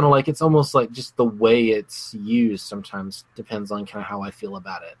it is kind of like, it's almost like just the way it's used sometimes depends on kind of how I feel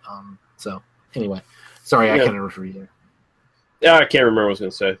about it. So anyway, sorry, I kind of refer you there. Yeah, I can't remember what I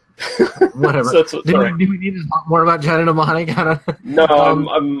was going to say. Whatever. Do we need to talk more about Johnny Mnemonic? No,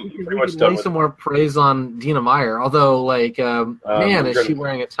 I'm pretty much done with some more praise on Dina Meyer. Although, like, man, is she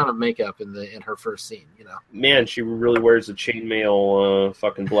wearing a ton of makeup in her first scene? Man, she really wears a chainmail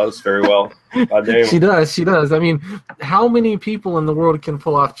fucking blouse very well. She does. I mean, how many people in the world can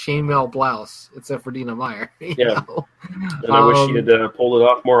pull off chainmail blouse except for Dina Meyer? And I wish she had pulled it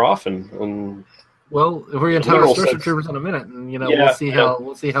off more often. Well, we're going to talk about Starship Troopers in a minute, and we'll see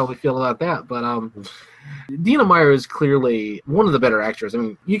how we feel about that. But Dina Meyer is clearly one of the better actors. I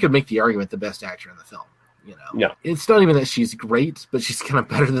mean, you could make the argument the best actor in the film. It's not even that she's great, but she's kind of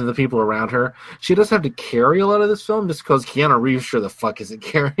better than the people around her. She does have to carry a lot of this film, just because Keanu Reeves sure the fuck isn't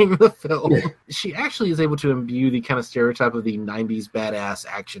carrying the film. She actually is able to imbue the kind of stereotype of the '90s badass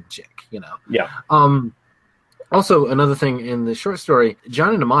action chick. Also, another thing in the short story,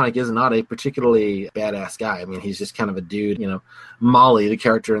 Johnny Mnemonic is not a particularly badass guy. I mean, he's just kind of a dude. Molly, the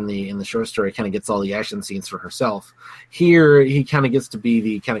character in the short story, kind of gets all the action scenes for herself. Here, he kind of gets to be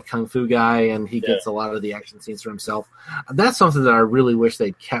the kind of kung fu guy, and he gets a lot of the action scenes for himself. That's something that I really wish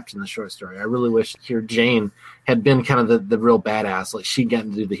they'd kept in the short story. I really wish here Jane had been kind of the real badass. Like, she'd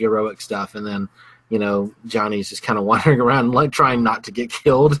gotten to do the heroic stuff, and then, Johnny's just kind of wandering around, like, trying not to get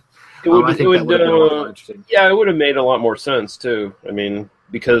killed. It would have made a lot more sense, too. I mean,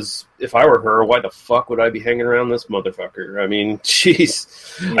 because if I were her, why the fuck would I be hanging around this motherfucker? I mean,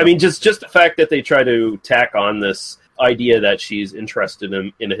 jeez. Yeah. I mean, just the fact that they try to tack on this idea that she's interested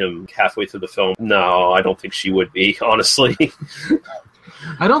in him halfway through the film. No, I don't think she would be, honestly.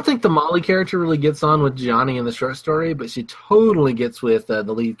 I don't think the Molly character really gets on with Johnny in the short story, but she totally gets with the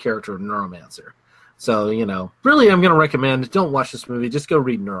lead character of Neuromancer. So, really, I'm going to recommend, don't watch this movie. Just go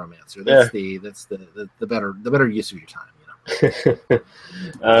read Neuromancer. That's the better use of your time.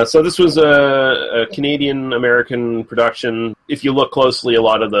 So this was a Canadian-American production. If you look closely, a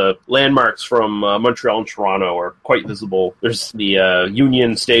lot of the landmarks from Montreal and Toronto are quite visible. There's the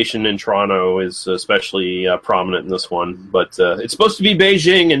Union Station in Toronto is especially prominent in this one. But it's supposed to be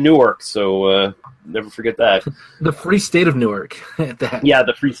Beijing and Newark, so never forget that. The Free State of Newark. At that. Yeah,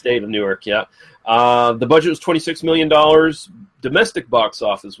 the Free State of Newark, yeah. The budget was $26 million. Domestic box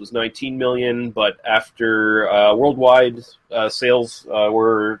office was $19 million, but after worldwide sales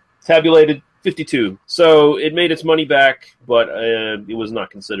were tabulated, $52. So it made its money back, but it was not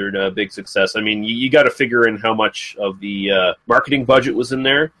considered a big success. I mean, you got to figure in how much of the marketing budget was in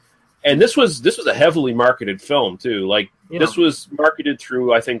there. And this was a heavily marketed film too. This was marketed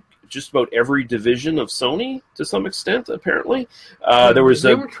through, I think, just about every division of Sony to some extent. Apparently, they were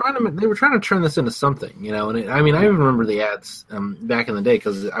trying to turn this into something, And I even remember the ads back in the day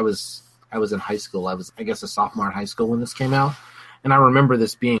because I was in high school. I was, I guess, a sophomore in high school when this came out, and I remember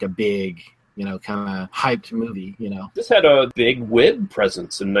this being a big, kind of hyped movie. This had a big WIB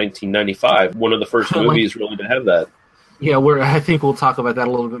presence in 1995. One of the first movies really to have that. Yeah, I think we'll talk about that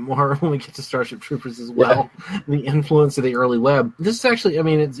a little bit more when we get to Starship Troopers as well. Yeah. The influence of the early web. This is actually,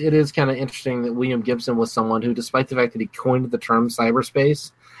 it is kind of interesting that William Gibson was someone who, despite the fact that he coined the term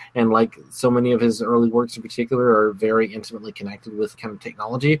cyberspace, and like so many of his early works in particular are very intimately connected with kind of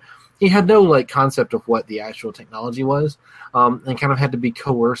technology, he had no concept of what the actual technology was, and kind of had to be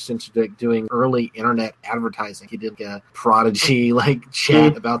coerced into doing early internet advertising. He did a Prodigy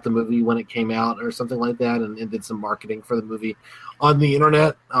chat about the movie when it came out or something like that, and did some marketing for the movie on the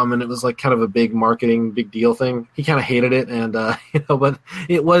internet, and it was kind of a big marketing, big deal thing. He kind of hated it, and but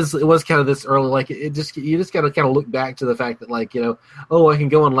it was kind of this early, you just got to kind of look back to the fact that I can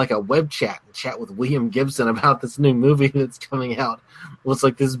go on a web chat and chat with William Gibson about this new movie that's coming out. It was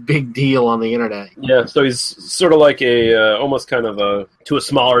this big deal on the internet. Yeah, so he's sort of almost kind of to a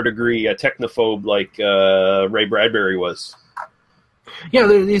smaller degree, a technophobe like Ray Bradbury was. Yeah,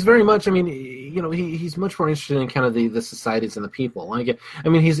 he's very much. He's much more interested in kind of the societies and the people.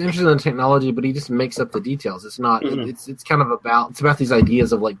 He's interested in technology, but he just makes up the details. It's not. Mm-hmm. It's kind of about these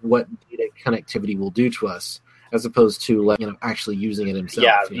ideas of what data connectivity will do to us, as opposed to actually using it himself.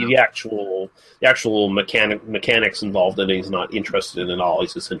 Yeah, the actual mechanics involved in it, he's not interested in at all.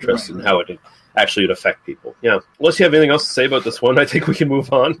 He's just interested in how it actually would affect people. Yeah. Unless you have anything else to say about this one, I think we can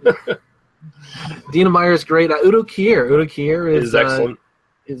move on. Dina Meyer is great. Udo Kier is excellent.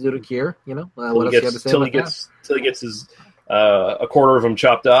 Is Udo Kier? What else you have to say about that? Till he gets his a quarter of him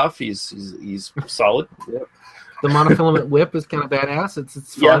chopped off. He's solid. Yep. The monofilament whip is kind of badass.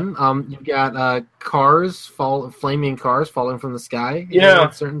 It's fun. Yeah. You've got flaming cars falling from the sky. Yeah,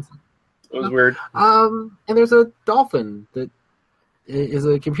 it was weird. And there's a dolphin that is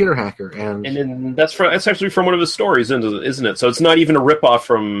a computer hacker, and that's actually from one of his stories, isn't it? So it's not even a ripoff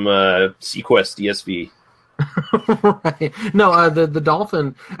from Sequest DSV. Right. No, the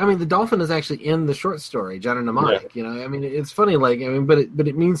dolphin. The dolphin is actually in the short story, John and Mnemonic. Yeah. It's funny. But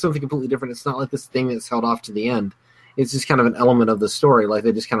it means something completely different. It's not this thing that's held off to the end. It's just kind of an element of the story.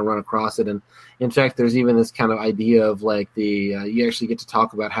 They just kind of run across it, and in fact, there's even this kind of idea of you actually get to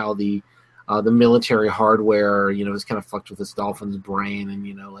talk about how the military hardware, is kind of fucked with this dolphin's brain, and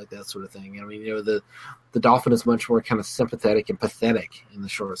that sort of thing. The dolphin is much more kind of sympathetic and pathetic in the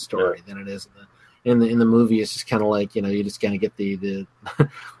short story than it is in the movie. It's just kind of you just kind of get the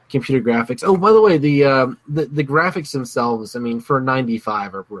computer graphics. Oh, by the way, the graphics themselves, for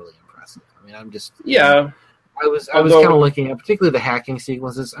 95 are really impressive. I was kind of looking at particularly the hacking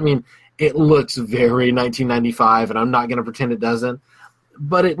sequences. It looks very 1995, and I'm not going to pretend it doesn't.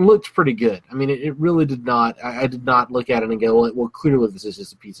 But it looked pretty good. It really did not. I did not look at it and go, well, clearly this is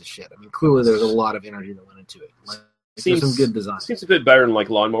just a piece of shit. Clearly there's a lot of energy that went into it. There's some good design. Seems a bit better than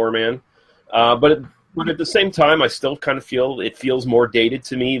Lawnmower Man, but at the same time, I still kind of feel it feels more dated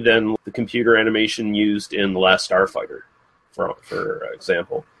to me than the computer animation used in The Last Starfighter, for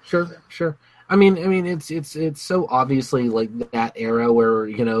example. Sure. It's so obviously that era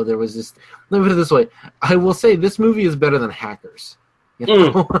where there was this. Let me put it this way: I will say this movie is better than Hackers.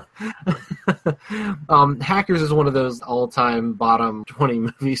 You know? Hackers is one of those all-time bottom 20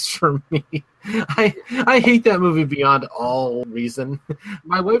 movies for me. I hate that movie beyond all reason.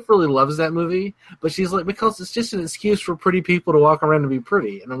 My wife really loves that movie, but she's like, because it's just an excuse for pretty people to walk around and be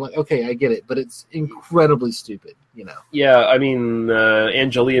pretty. And I'm like, okay, I get it, but it's incredibly stupid, you know? Yeah, I mean,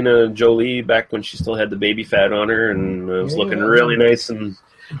 Angelina Jolie, back when she still had the baby fat on her and was looking really nice and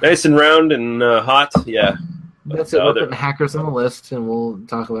round and hot, yeah. That's it. We're putting Hackers on the list, and we'll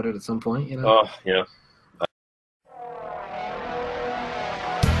talk about it at some point, you know? Oh, yeah.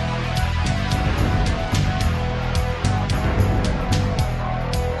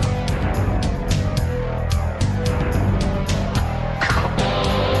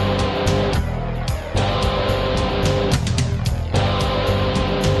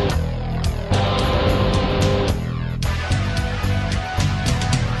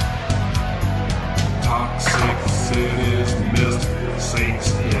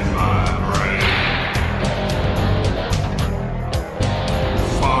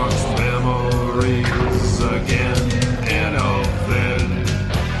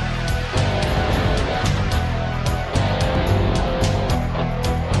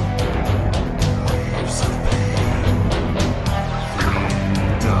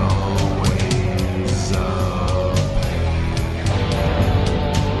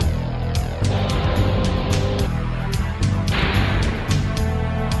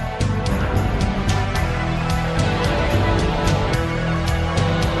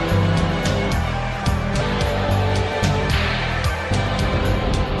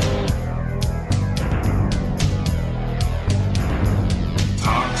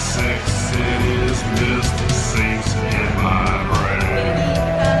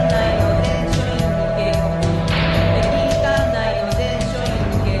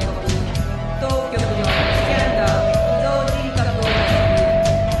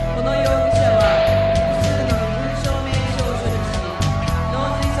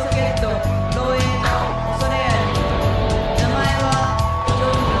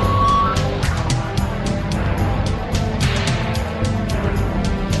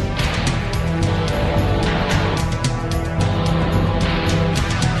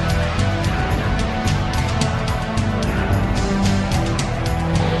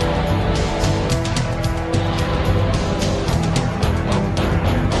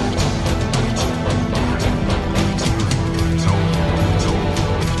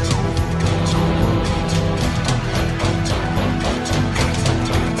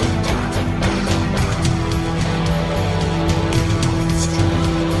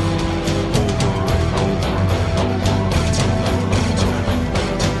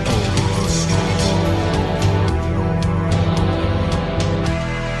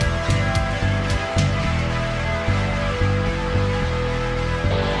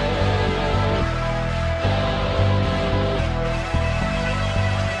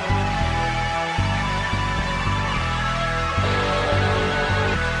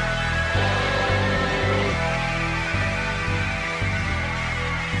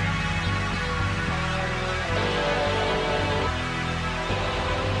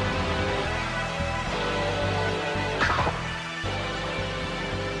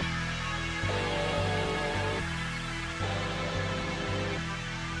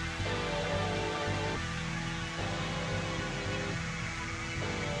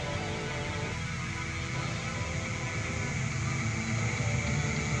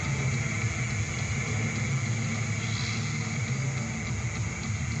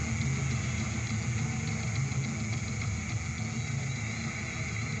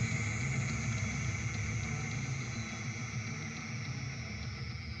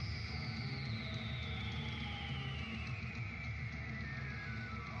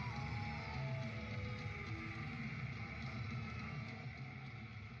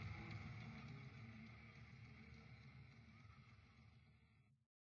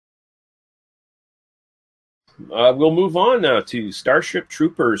 We'll move on now to Starship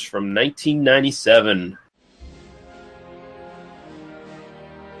Troopers from 1997.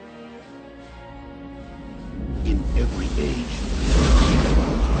 In every age,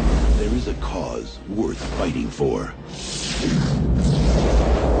 there is a cause worth fighting for.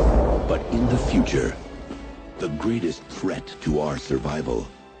 But in the future, the greatest threat to our survival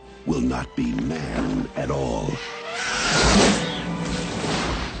will not be man at all.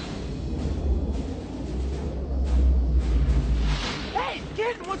 Hey,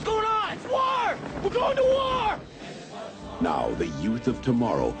 kid, what's going on? It's war! We're going to war! Now, the youth of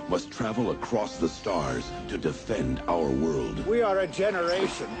tomorrow must travel across the stars to defend our world. We are a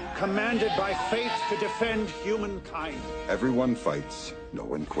generation commanded by fate to defend humankind. Everyone fights, no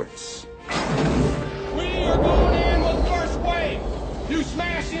one quits. We are going in with first wave. You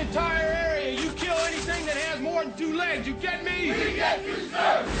smash the entire area. You kill anything that has more than 2 legs. You get me? We get you,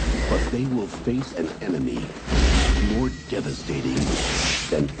 sir. But they will face an enemy more devastating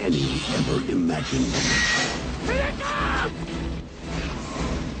than any ever imagined. Here it comes!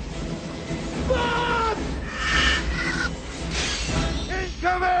 Bob!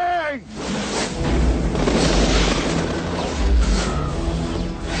 Incoming!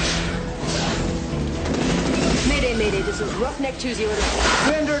 Mayday, mayday, this is Roughneck 2-0.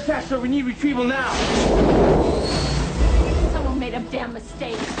 We're under attack, sir. We need retrieval now. Someone made a damn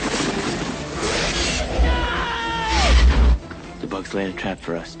mistake. The bugs laid a trap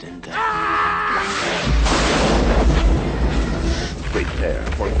for us, didn't they? Prepare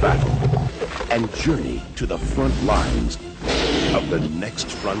for battle and journey to the front lines of the next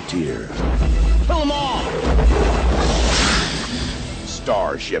frontier. Kill them all!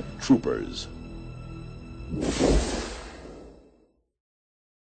 Starship Troopers.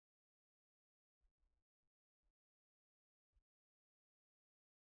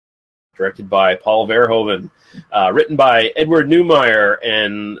 Directed by Paul Verhoeven, written by Edward Neumeier,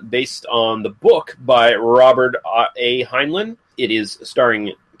 and based on the book by Robert A. Heinlein. It is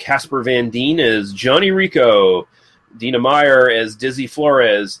starring Casper Van Dien as Johnny Rico, Dina Meyer as Dizzy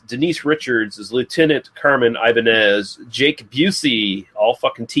Flores, Denise Richards as Lieutenant Carmen Ibanez, Jake Busey, all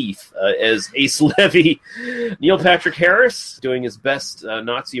fucking teeth, as Ace Levy, Neil Patrick Harris, doing his best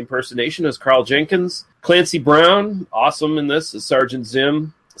Nazi impersonation as Carl Jenkins, Clancy Brown, awesome in this, as Sergeant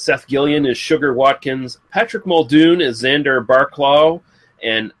Zim, Seth Gillian is Sugar Watkins, Patrick Muldoon as Xander Barklaw,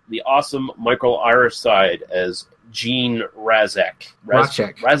 and the awesome Michael Ironside as Gene Razek.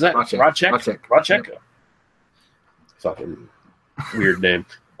 Razek? Fucking weird name.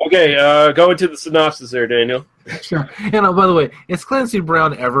 Okay, go into the synopsis there, Daniel. Sure. And by the way, has Clancy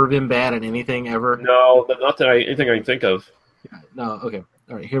Brown ever been bad at anything ever? No, not that anything I can think of. No, okay.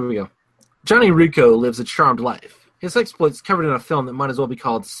 All right, here we go. Johnny Rico lives a charmed life. His exploits covered in a film that might as well be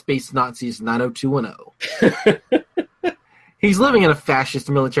called Space Nazis 90210. He's living in a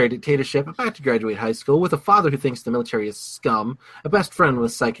fascist military dictatorship, about to graduate high school, with a father who thinks the military is scum, a best friend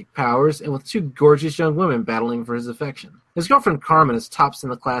with psychic powers, and with 2 gorgeous young women battling for his affection. His girlfriend Carmen is tops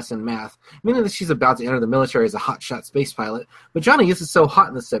in the class in math, meaning that she's about to enter the military as a hotshot space pilot, but Johnny isn't so hot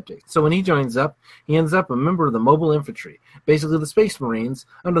in the subject, so when he joins up, he ends up a member of the mobile infantry, basically the Space Marines,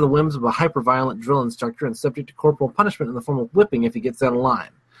 under the whims of a hyper-violent drill instructor and subject to corporal punishment in the form of whipping if he gets out of line.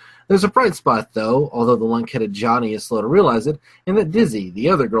 There's a bright spot, though, although the lunk-headed Johnny is slow to realize it, in that Dizzy, the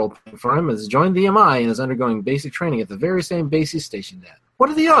other girl playing for him, has joined the MI and is undergoing basic training at the very same base he's stationed at. What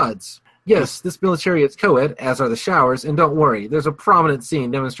are the odds? Yes, this military is co-ed, as are the showers, and don't worry, there's a prominent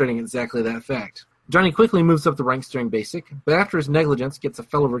scene demonstrating exactly that fact. Johnny quickly moves up the ranks during basic, but after his negligence gets a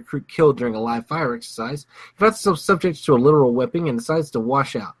fellow recruit killed during a live fire exercise, he finds himself subject to a literal whipping and decides to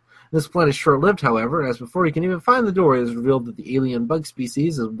wash out. This plan is short-lived, however, as before he can even find the door, it is revealed that the alien bug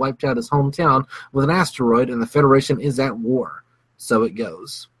species has wiped out his hometown with an asteroid, and the Federation is at war. So it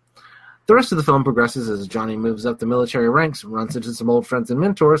goes. The rest of the film progresses as Johnny moves up the military ranks, runs into some old friends and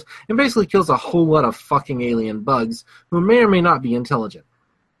mentors, and basically kills a whole lot of fucking alien bugs, who may or may not be intelligent.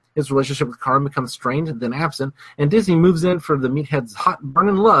 His relationship with Carmen becomes strained, then absent, and Disney moves in for the meathead's hot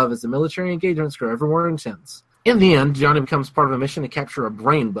burning love as the military engagements grow ever more intense. In the end, Johnny becomes part of a mission to capture a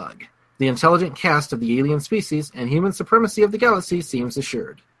brain bug. The intelligent cast of the alien species and human supremacy of the galaxy seems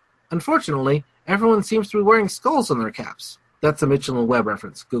assured. Unfortunately, everyone seems to be wearing skulls on their caps. That's a Mitchell and Webb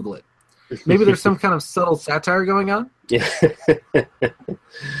reference. Google it. Maybe there's some kind of subtle satire going on? Yeah.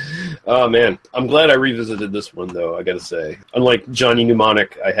 Oh, man. I'm glad I revisited this one, though, I gotta say. Unlike Johnny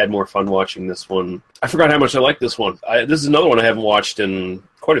Mnemonic, I had more fun watching this one. I forgot how much I liked this one. This is another one I haven't watched in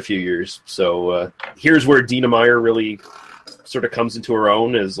quite a few years. So here's where Dina Meyer really sort of comes into her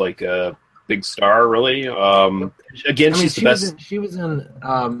own as like a big star, really. Again, she's the best. She was in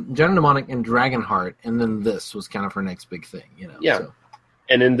Johnny Mnemonic and Dragonheart, and then this was kind of her next big thing, you know. Yeah. So.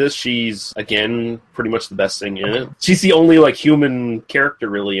 And in this, she's, again, pretty much the best thing in it. She's the only, like, human character,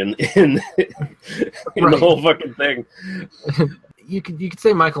 really, in the whole fucking thing. You could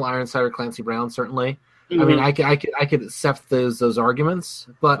say Michael Ironside or Clancy Brown, certainly. Mm-hmm. I mean, I could accept those arguments,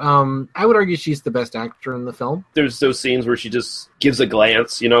 but I would argue she's the best actor in the film. There's those scenes where she just gives a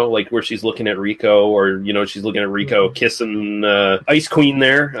glance, you know, like where she's looking at Rico, or, you know, she's looking at Rico kissing Ice Queen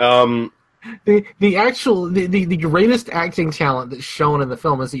there. The greatest acting talent that's shown in the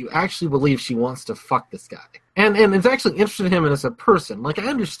film is that you actually believe she wants to fuck this guy. And it's actually interested in him as a person. Like, I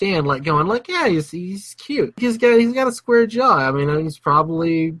understand, like, going, like, yeah, he's cute. He's got a square jaw. I mean, he's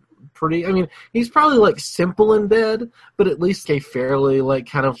probably pretty. I mean, he's probably like simple in bed, but at least a fairly like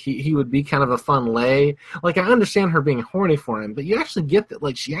kind of he would be kind of a fun lay. Like, I understand her being horny for him, but you actually get that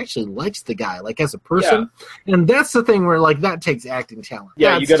like she actually likes the guy like as a person, and that's the thing where like that takes acting talent.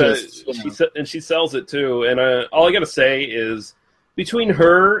 Yeah, that's you gotta. just, She sells it too, and all I gotta say is between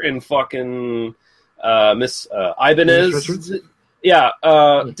her and fucking Miss Ibanez.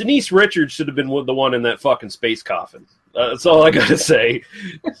 Denise Richards should have been the one in that fucking space coffin. That's all I gotta say.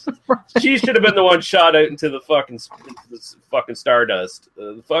 She should have been the one shot out into the fucking stardust.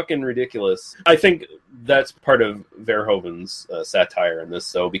 Fucking ridiculous. I think that's part of Verhoeven's satire in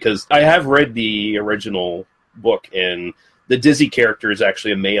this, though, because I have read the original book, and the Dizzy character is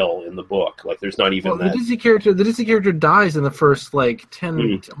actually a male in the book. Like, there's not even that. The Dizzy character dies in the first like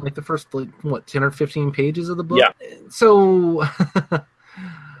 10, like the first like 10 or 15 pages of the book. Yeah. So.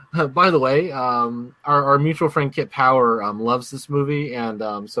 By the way, our mutual friend Kit Power loves this movie, and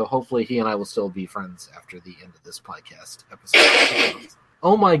so hopefully he and I will still be friends after the end of this podcast episode.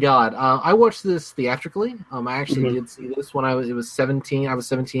 Oh my God! I watched this theatrically. I actually did see this when I was 17. I was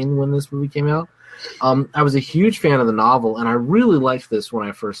 17 when this movie came out. I was a huge fan of the novel, and I really liked this when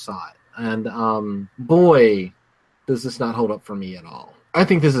I first saw it. And boy, does this not hold up for me at all. I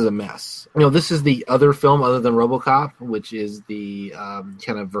think this is a mess. This is the other film other than RoboCop, which is the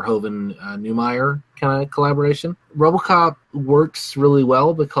kind of Verhoeven-Neumeier kind of collaboration. RoboCop works really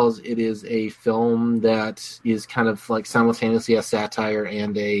well because it is a film that is kind of like simultaneously a satire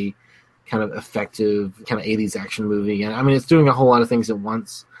and a kind of effective kind of 80s action movie. And I mean, it's doing a whole lot of things at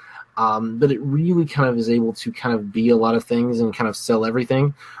once, but it really kind of is able to kind of be a lot of things and kind of sell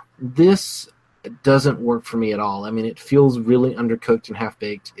everything. This doesn't work for me at all. I mean, it feels really undercooked and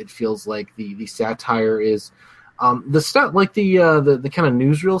half-baked. It feels like the satire is the stuff like the kind of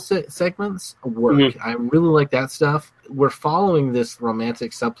newsreel segments work. Mm-hmm. I really like that stuff. We're following this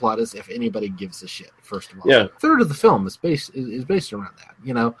romantic subplot as if anybody gives a shit. First of all, a third of the film is based around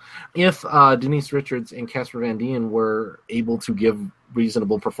that. If Denise Richards and Casper Van Dien were able to give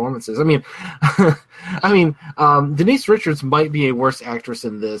reasonable performances. I mean, Denise Richards might be a worse actress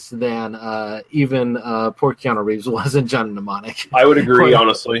in this than even poor Keanu Reeves was in Johnny Mnemonic. I would agree,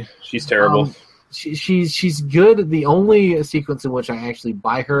 honestly. She's terrible. She's good. The only sequence in which I actually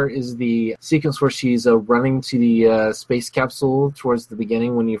buy her is the sequence where she's running to the space capsule towards the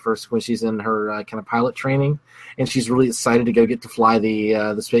beginning when she's in her kind of pilot training, and she's really excited to get to fly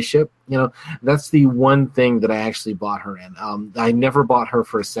the spaceship. That's the one thing that I actually bought her in. I never bought her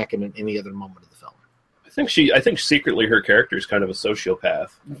for a second in any other moment of the film. I think secretly her character is kind of a sociopath.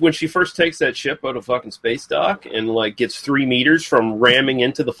 When she first takes that ship out of fucking space dock and like gets 3 meters from ramming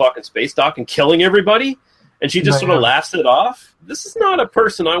into the fucking space dock and killing everybody, and she just sort of laughs it off. This is not a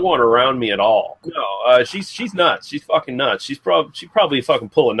person I want around me at all. No, she's nuts. She's fucking nuts. She'd probably fucking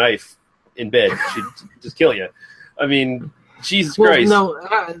pull a knife in bed. She'd just kill you. I mean, Jesus Christ. No,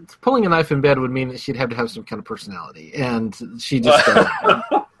 pulling a knife in bed would mean that she'd have to have some kind of personality, and she just doesn't.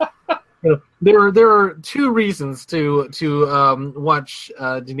 There are 2 reasons to watch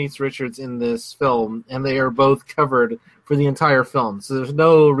Denise Richards in this film, and they are both covered for the entire film. So there's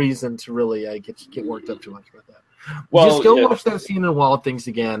no reason to really get worked up too much about that. Well, just go watch that scene in Wild Things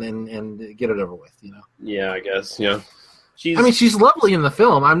again and get it over with. Yeah, I guess. Yeah. She's lovely in the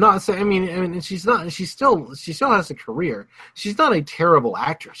film. I'm not saying. I mean, she's not. She still has a career. She's not a terrible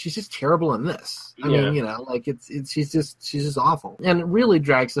actress. She's just terrible in this. I mean, like she's just awful, and it really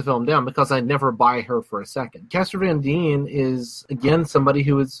drags the film down because I never buy her for a second. Casper Van Dien is again somebody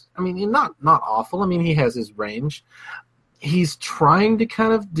who is. I mean, not awful. I mean, he has his range. He's trying to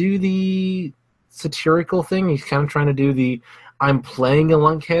kind of do the satirical thing. He's kind of trying to do the. I'm playing a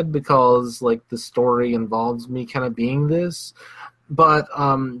lunkhead because like the story involves me kind of being this, but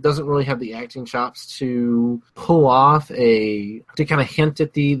doesn't really have the acting chops to pull off to kind of hint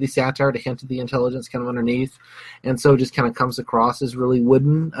at the satire, to hint at the intelligence kind of underneath, and so just kind of comes across as really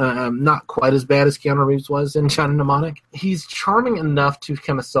wooden, not quite as bad as Keanu Reeves was in Johnny Mnemonic. He's charming enough to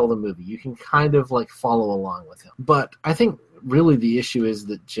kind of sell the movie. You can kind of like follow along with him, but I think really the issue is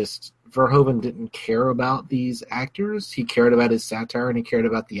that just Verhoeven didn't care about these actors. He cared about his satire, and he cared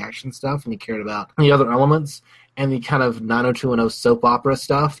about the action stuff, and he cared about the other elements, and the kind of 90210 soap opera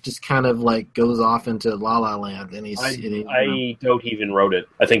stuff just kind of like goes off into La La Land. And I doubt he even wrote it.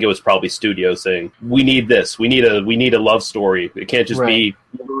 I think it was probably studio saying, "We need this. We need a love story. It can't just be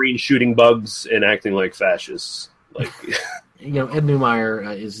Wolverine shooting bugs and acting like fascists." Like. Ed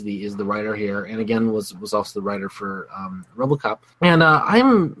Neumeier is the writer here, and again was also the writer for RoboCop. And I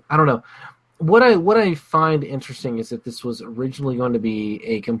don't know. what I find interesting is that this was originally going to be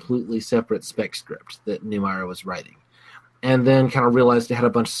a completely separate spec script that Neumeier was writing, and then kind of realized it had a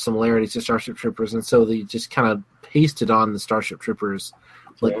bunch of similarities to Starship Troopers, and so they just kind of pasted on the Starship Troopers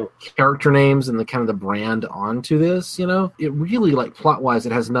like character names and the kind of the brand onto this. You know, it really, like, plot wise,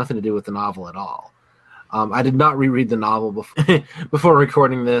 it has nothing to do with the novel at all. I did not reread the novel before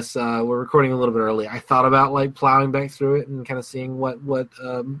recording this. We're recording a little bit early. I thought about, like, plowing back through it and kind of seeing what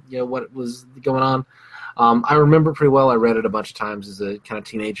was going on. I remember pretty well. I read it a bunch of times as a kind of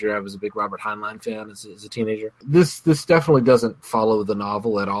teenager. I was a big Robert Heinlein fan as a teenager. This definitely doesn't follow the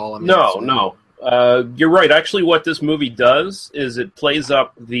novel at all. I mean, no. You're right. Actually, what this movie does is it plays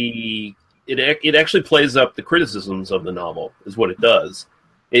up it actually plays up the criticisms of the novel, is what it does.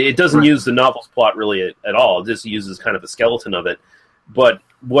 It doesn't use the novel's plot really at all. It just uses kind of a skeleton of it. But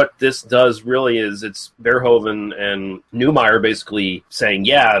what this does really is it's Verhoeven and Neumeier basically saying,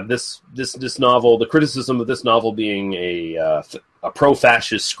 yeah, this novel, the criticism of this novel being a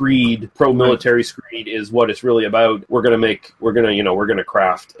pro-fascist screed, pro-military screed is what it's really about. We're gonna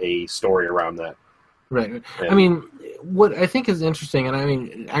craft a story around that. Right. And I mean, what I think is interesting, and I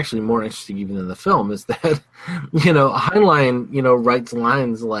mean, actually more interesting even than the film, is that, Heinlein, writes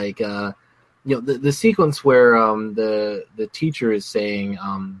lines like, the sequence where the teacher is saying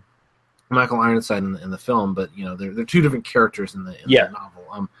Michael Ironside in the film, but they're two different characters in the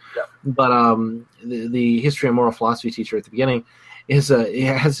novel. But the history and moral philosophy teacher at the beginning it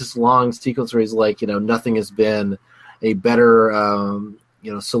has this long sequence where he's like, nothing has been a better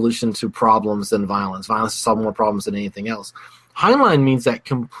solution to problems than violence. Violence has solved more problems than anything else. Heinlein means that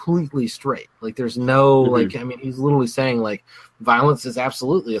completely straight. Like, there's no, he's literally saying, like, violence is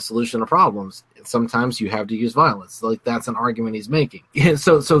absolutely a solution to problems. Sometimes you have to use violence. Like, that's an argument he's making. Yeah,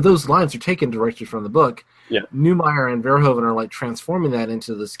 so those lines are taken directly from the book. Yeah. Neumeier and Verhoeven are, like, transforming that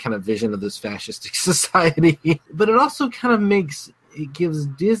into this kind of vision of this fascistic society. But it also kind of gives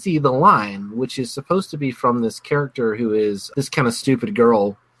Dizzy the line, which is supposed to be from this character who is this kind of stupid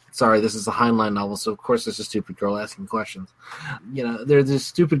girl. Sorry, this is a Heinlein novel, so of course there's a stupid girl asking questions. There's this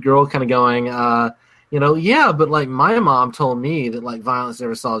stupid girl kind of going, yeah, but, like, my mom told me that, like, violence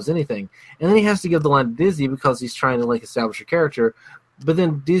never solves anything. And then he has to give the line to Dizzy because he's trying to, like, establish a character. But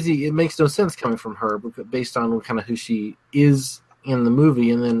then Dizzy, it makes no sense coming from her based on kind of who she is in the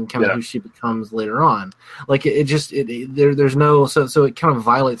movie and then kind of who she becomes later on. Like, there's no, so it kind of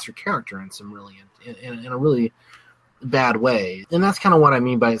violates her character in some really, in a really bad way. And that's kind of what I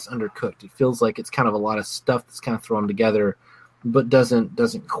mean by it's undercooked. It feels like it's kind of a lot of stuff that's kind of thrown together but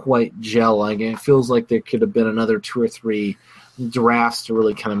doesn't quite gel. Like, it feels like there could have been another 2 or 3 drafts to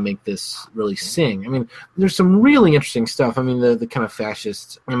really kind of make this really sing. I mean, there's some really interesting stuff. I mean, the kind of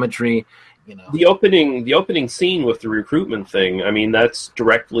fascist imagery, The opening scene with the recruitment thing, I mean, that's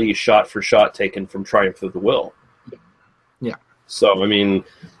directly shot for shot taken from Triumph of the Will. Yeah. So, I mean,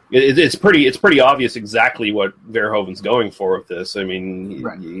 it's pretty obvious exactly what Verhoeven's going for with this. I mean,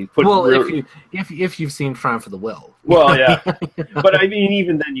 if you've seen Triumph of the Will. Well, yeah, but I mean,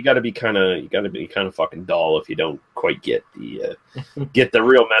 even then, you got to be kind of fucking dull if you don't quite get the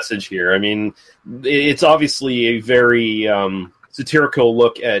real message here. I mean, it's obviously a very satirical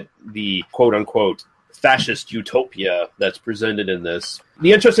look at the quote unquote fascist utopia that's presented in this.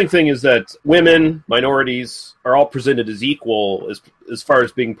 The interesting thing is that women, minorities are all presented as equal as far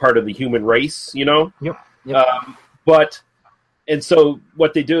as being part of the human race, Yep. And so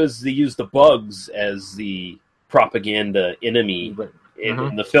what they do is they use the bugs as the propaganda enemy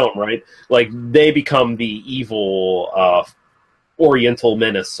in the film, right? Like, they become the evil Oriental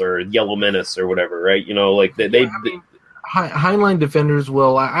menace or Yellow Menace or whatever, right? Heinlein defenders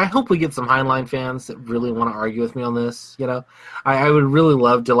will. I hope we get some Heinlein fans that really want to argue with me on this. I would really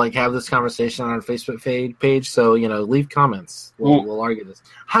love to, like, have this conversation on our Facebook page. So leave comments. We'll argue this.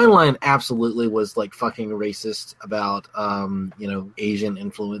 Heinlein absolutely was, like, fucking racist about Asian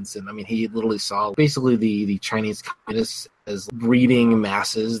influence, and I mean, he literally saw basically the Chinese communists as breeding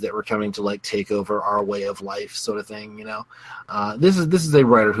masses that were coming to, like, take over our way of life, sort of thing. This is a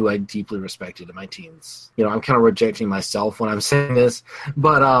writer who I deeply respected in my teens. I'm kind of rejecting myself when I'm saying this,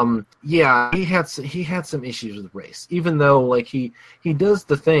 but he had some issues with race, even though, like, he does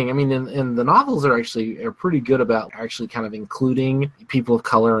the thing. I mean, in the novels are pretty good about actually kind of including people of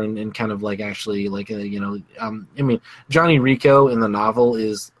color and kind of, like, actually, like, I mean, Johnny Rico in the novel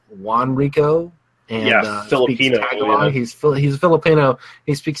is Juan Rico. And Filipino. Tagalog. He's Filipino.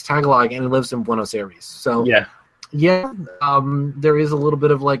 He speaks Tagalog and he lives in Buenos Aires. So there is a little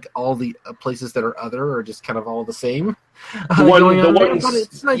bit of, like, all the places that are other are just kind of all the same. Going on there. But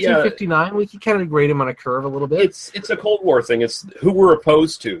it's 1959. We can kind of grade him on a curve a little bit. It's a Cold War thing. It's who we're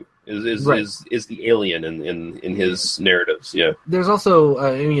opposed to. is Right. is the alien in his narratives. Yeah. There's also,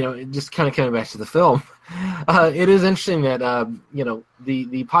 just kind of coming back to the film, it is interesting that,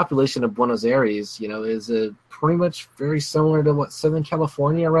 the population of Buenos Aires, is pretty much very similar to what Southern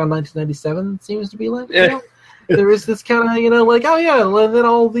California around 1997 seems to be like. There is this kind of, and then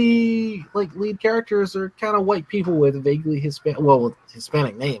all the, lead characters are kind of white people with vaguely with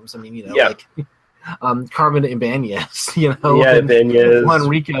Hispanic names. I mean, Carmen Ibanez, Ibanez. Juan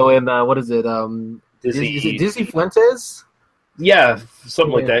Rico, and what is it? Dizzy. Is it Dizzy Fuentes? Yeah,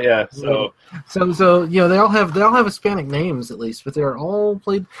 something like that. Yeah. So they all have Hispanic names at least, but they're all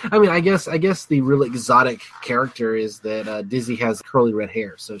played. I mean, I guess the real exotic character is that Dizzy has curly red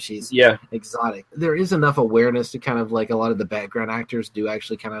hair, so she's exotic. There is enough awareness to kind of a lot of the background actors do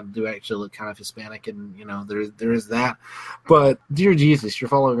actually look kind of Hispanic, and there is that. But dear Jesus, you're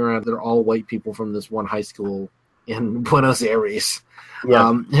following around. They're all white people from this one high school in Buenos Aires.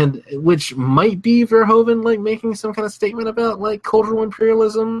 Yeah. And which might be Verhoeven making some kind of statement about cultural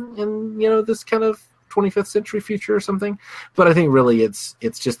imperialism in this kind of 25th century future or something, but I think really it's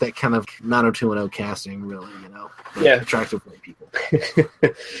just that kind of 90210 casting, really, attractive white people.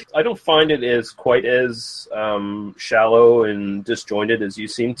 I don't find it as quite as shallow and disjointed as you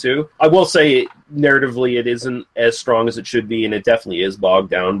seem to. I will say, narratively, it isn't as strong as it should be, and it definitely is bogged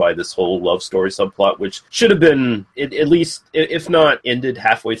down by this whole love story subplot, which should have been, at least, if not ended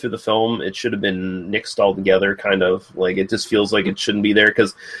halfway through the film, it should have been nixed altogether, kind of. It just feels like it shouldn't be there,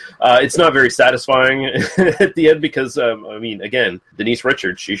 because it's not very satisfying at the end, because, again, Denise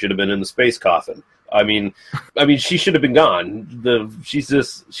Richards, she should have been in the space coffin. I mean, she should have been gone. She's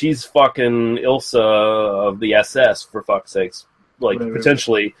fucking Ilsa of the SS, for fuck's sakes,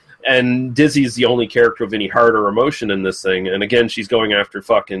 potentially. And Dizzy's the only character of any heart or emotion in this thing. And again, she's going after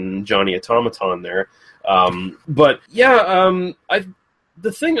fucking Johnny Automaton there. I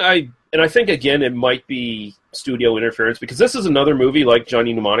think, again, it might be studio interference, because this is another movie like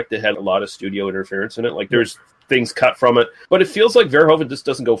Johnny Mnemonic that had a lot of studio interference in it. There's things cut from it, but it feels like Verhoeven just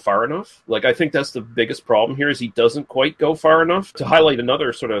doesn't go far enough. I think that's the biggest problem here, is he doesn't quite go far enough. To highlight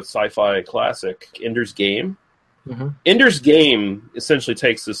another sort of sci-fi classic, Ender's Game. Mm-hmm. Ender's Game essentially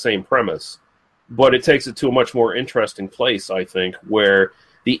takes the same premise, but it takes it to a much more interesting place, I think, where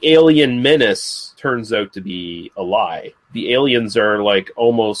the alien menace turns out to be a lie. The aliens are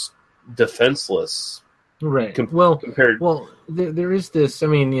almost defenseless. Right. Compared. Well, there is this. I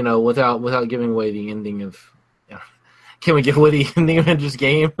mean, without giving away the ending of. Can we give away the ending of Ender's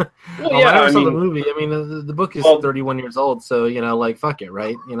Game? Well, I never saw the movie. I mean, the book is 31 years old, so fuck it,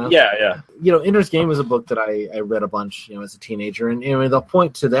 right? Yeah. Ender's Game is a book that I read a bunch, as a teenager, and the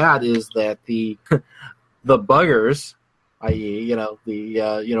point to that is that the buggers, i.e.,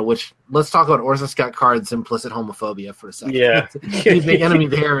 which, let's talk about Orson Scott Card's implicit homophobia for a second. Yeah. The big enemy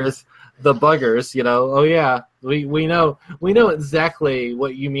there is the buggers, Oh yeah, we know exactly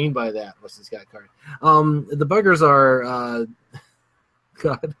what you mean by that, Orson Scott Card. The buggers are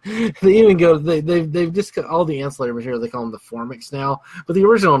God. They even go. They've just got all the ancillary material. They call them the Formics now, but the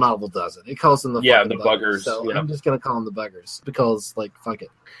original novel doesn't. It calls them the buggers. So I'm just gonna call them the buggers because, fuck it.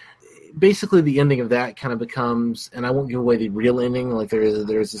 Basically, the ending of that kind of becomes, and I won't give away the real ending.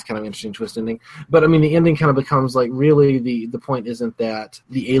 There's this kind of interesting twist ending, but I mean, the ending kind of becomes really the point isn't that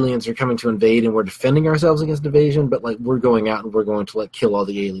the aliens are coming to invade and we're defending ourselves against invasion, but we're going out and we're going to kill all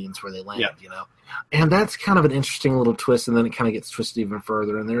the aliens where they land. And that's kind of an interesting little twist, and then it kind of gets twisted even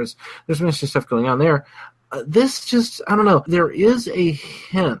further. And there's some interesting stuff going on there. This just, I don't know. There is a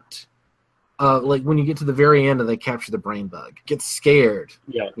hint. When you get to the very end and they capture the brain bug, get scared,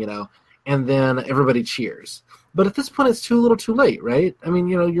 and then everybody cheers. But at this point, it's too little, too late, right? I mean,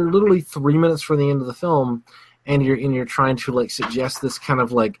 you're literally 3 minutes from the end of the film, and you're trying to suggest this kind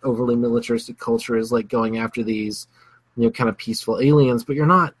of overly militaristic culture is going after these, kind of peaceful aliens, but you're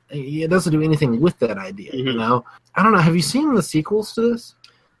not. It doesn't do anything with that idea, Mm-hmm. I don't know. Have you seen the sequels to this?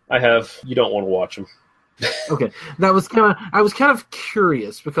 I have. You don't want to watch them. Okay, I was kind of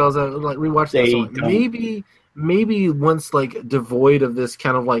curious because I rewatched this. Maybe once devoid of this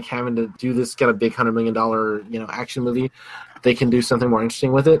kind of having to do this kind of big $100 million action movie, they can do something more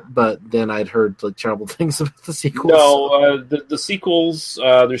interesting with it. But then I'd heard terrible things about the sequels. No, the sequels.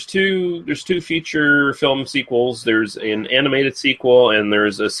 There's two feature film sequels. There's an animated sequel and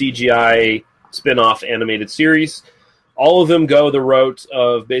there's a CGI spin-off animated series. All of them go the route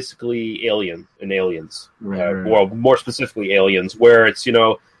of basically Alien and Aliens. Right. Well, more specifically Aliens, where it's,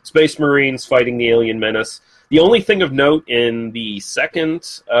 Space Marines fighting the alien menace. The only thing of note in the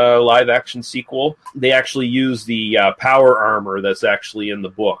second live-action sequel, they actually use the power armor that's actually in the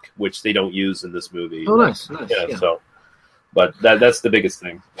book, which they don't use in this movie. Oh, nice. Yeah. So But that's the biggest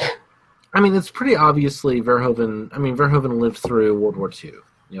thing. I mean, it's pretty obviously Verhoeven. I mean, Verhoeven lived through World War II,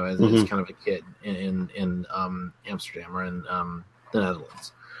 as kind of a kid in Amsterdam or in the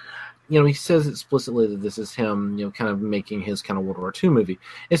Netherlands. He says explicitly that this is him, kind of making his kind of World War II movie.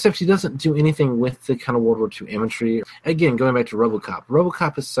 Except he doesn't do anything with the kind of World War II imagery. Again, going back to RoboCop.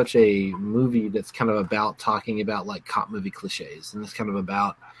 RoboCop is such a movie that's kind of about talking about like cop movie cliches, and it's kind of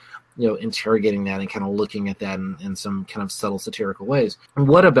about interrogating that and kind of looking at that in some kind of subtle satirical ways. And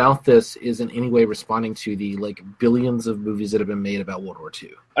what about this is in any way responding to the like billions of movies that have been made about World War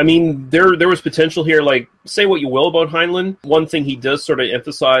II? I mean, there was potential here. Like, say what you will about Heinlein, one thing he does sort of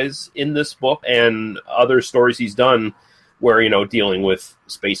emphasize in this book and other stories he's done where, dealing with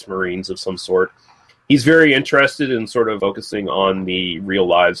space marines of some sort, he's very interested in sort of focusing on the real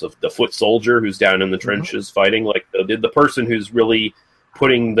lives of the foot soldier who's down in the trenches fighting, like the person who's really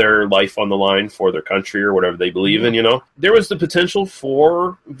putting their life on the line for their country or whatever they believe in, There was the potential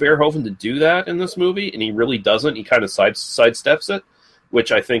for Verhoeven to do that in this movie, and he really doesn't. He kind of sidesteps it,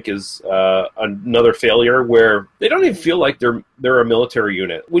 which I think is another failure where they don't even feel like they're a military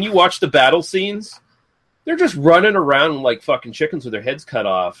unit. When you watch the battle scenes, they're just running around like fucking chickens with their heads cut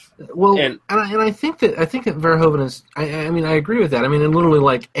off. Well, and I think that Verhoeven is. I mean, I agree with that. I mean, and literally,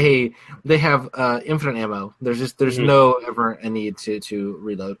 like, they have infinite ammo. There's no ever a need to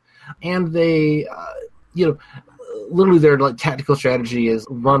reload, and they, literally their like tactical strategy is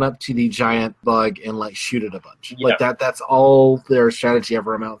run up to the giant bug and like shoot it a bunch. Yeah. Like that's all their strategy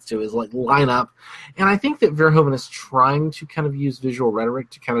ever amounts to, is like line up. And I think that Verhoeven is trying to kind of use visual rhetoric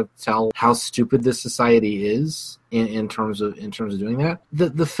to kind of tell how stupid this society is in terms of doing that.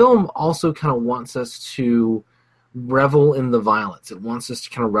 The film also kind of wants us to revel in the violence. It wants us to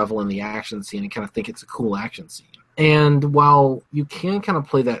kind of revel in the action scene and kind of think it's a cool action scene. And while you can kind of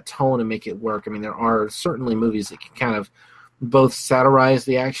play that tone and make it work, I mean, there are certainly movies that can kind of both satirize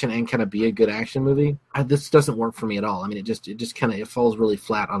the action and kind of be a good action movie. This doesn't work for me at all. I mean, it just kind of, it falls really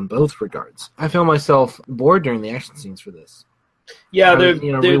flat on both regards. I found myself bored during the action scenes for this. Yeah,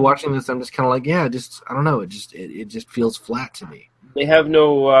 rewatching this, I'm just kind of like, I don't know. It just feels flat to me. They have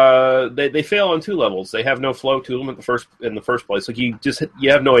no. They fail on two levels. They have no flow to them in the first place. Like you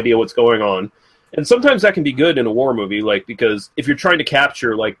have no idea what's going on. And sometimes that can be good in a war movie, like, because if you're trying to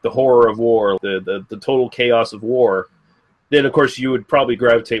capture like the horror of war, the total chaos of war, then of course you would probably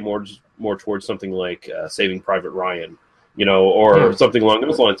gravitate more towards something like Saving Private Ryan, or something along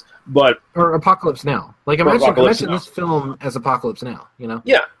those lines. Or Apocalypse Now. Like imagine this film as Apocalypse Now,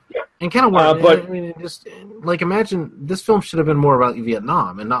 Yeah. And kind of work. But I mean, just like imagine this film should have been more about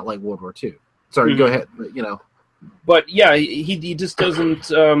Vietnam and not like World War II. Sorry, go ahead. But, But yeah, he just doesn't.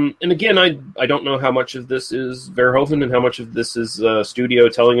 And again, I don't know how much of this is Verhoeven and how much of this is studio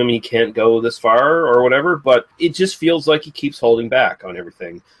telling him he can't go this far or whatever. But it just feels like he keeps holding back on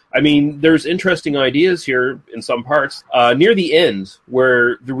everything. I mean, there's interesting ideas here in some parts. Near the end,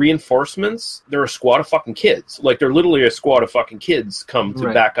 where the reinforcements, they're a squad of fucking kids. Like, they're literally a squad of fucking kids come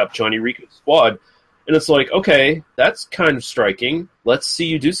to back up Johnny Rico's squad. And it's like, okay, that's kind of striking. Let's see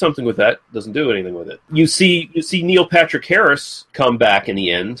you do something with that. Doesn't do anything with it. You see Neil Patrick Harris come back in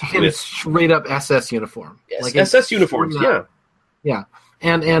the end. In straight up SS uniform. Like SS uniforms, yeah. Yeah.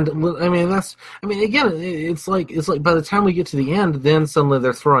 And I mean, again, it's like by the time we get to the end, then suddenly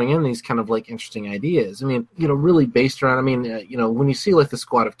they're throwing in these kind of like interesting ideas. I mean, really based around, when you see like the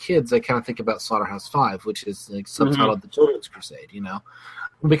squad of kids, I kind of think about Slaughterhouse-Five, which is like subtitled The Children's Crusade,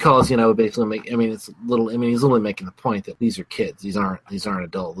 because basically he's literally making the point that these are kids, these aren't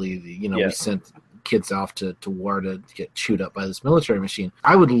adult. We sent kids off to war to get chewed up by this military machine.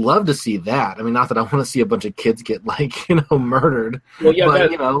 I would love to see that. I mean, not that I want to see a bunch of kids get murdered. Well, yeah,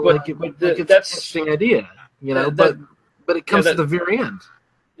 but it's an interesting idea. But it comes to the very end.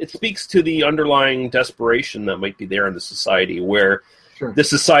 It speaks to the underlying desperation that might be there in the society, where the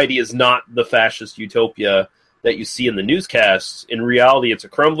society is not the fascist utopia that you see in the newscasts. In reality, it's a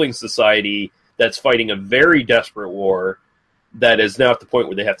crumbling society that's fighting a very desperate war that is now at the point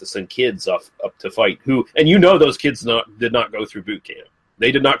where they have to send kids up to fight. Those kids did not go through boot camp.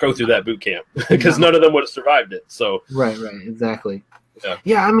 They did not go through that boot camp because none of them would have survived it. So right, exactly.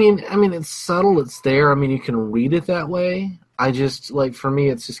 Yeah. I mean, it's subtle. It's there. I mean, you can read it that way. I just, like, for me,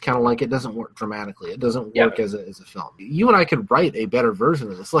 it's just kind of like it doesn't work dramatically. It doesn't work as a film. You and I could write a better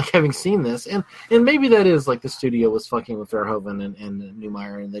version of this, like having seen this. And maybe that is like the studio was fucking with Verhoeven and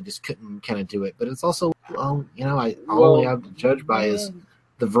Neumeier, and they just couldn't kind of do it. But it's also, all I have to judge by is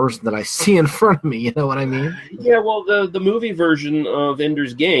the version that I see in front of me. You know what I mean? Yeah, well, the movie version of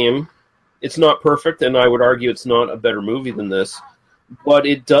Ender's Game, it's not perfect, and I would argue it's not a better movie than this. but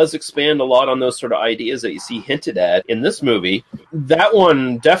it does expand a lot on those sort of ideas that you see hinted at in this movie. That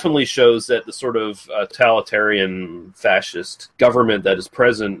one definitely shows that the sort of totalitarian fascist government that is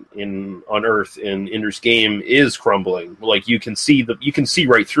present on Earth in Ender's Game is crumbling. Like you can see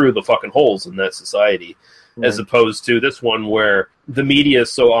right through the fucking holes in that society, as opposed to this one where the media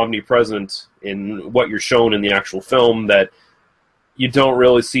is so omnipresent in what you're shown in the actual film that you don't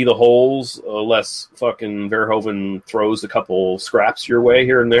really see the holes unless fucking Verhoeven throws a couple scraps your way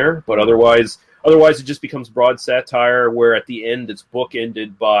here and there. But otherwise it just becomes broad satire where at the end it's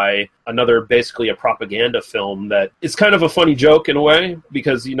bookended by another, basically a propaganda film that is kind of a funny joke in a way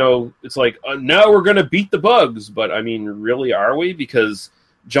because, it's like, now we're going to beat the bugs. But, I mean, really, are we? Because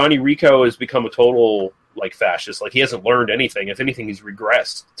Johnny Rico has become a total, fascist. He hasn't learned anything. If anything, he's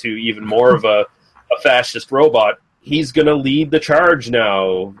regressed to even more of a fascist robot. He's going to lead the charge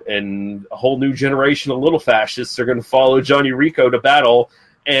now, and a whole new generation of little fascists are going to follow Johnny Rico to battle,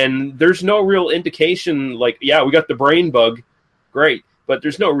 and there's no real indication, we got the brain bug, great, but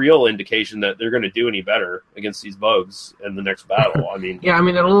there's no real indication that they're going to do any better against these bugs in the next battle. I mean... Yeah, I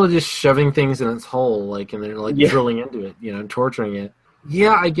mean, they're literally just shoving things in its hole, and they're, drilling into it, and torturing it.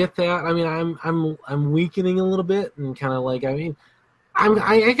 Yeah, I get that. I mean, I'm weakening a little bit, and kind of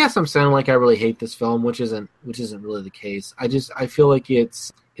I guess I'm sounding like I really hate this film, which isn't really the case. I feel like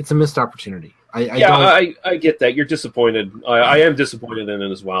it's a missed opportunity. I get that. You're disappointed. I am disappointed in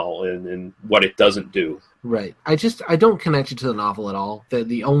it as well, in what it doesn't do. Right. I don't connect it to the novel at all.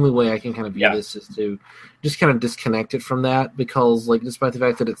 The only way I can kind of view this is to just kind of disconnect it from that, because despite the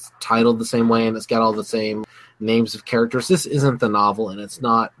fact that it's titled the same way and it's got all the same names of characters, this isn't the novel, and it's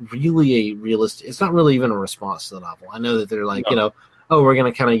not really a realistic. It's not really even a response to the novel. I know that they're we're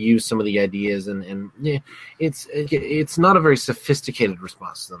going to kind of use some of the ideas, and it's not a very sophisticated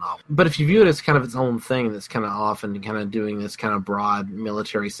response to the novel. But if you view it as kind of its own thing that's kind of off and kind of doing this kind of broad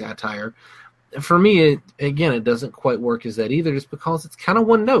military satire, for me, it doesn't quite work as that either, just because it's kind of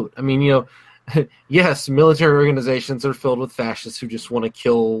one note. I mean, yes, military organizations are filled with fascists who just want to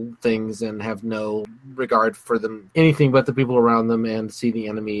kill things and have no regard for anything but the people around them, and see the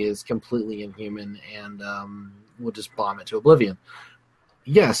enemy is completely inhuman and will just bomb it to oblivion.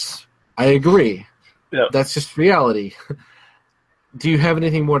 Yes, I agree. Yeah. That's just reality. Do you have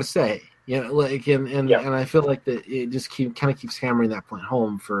anything more to say? And I feel like that it just keeps hammering that point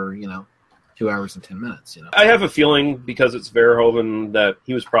home for 2 hours and 10 minutes. I have a feeling, because it's Verhoeven, that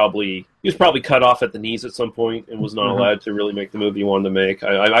he was probably cut off at the knees at some point and was not allowed to really make the movie he wanted to make.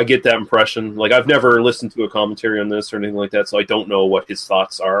 I get that impression. I've never listened to a commentary on this or anything like that, so I don't know what his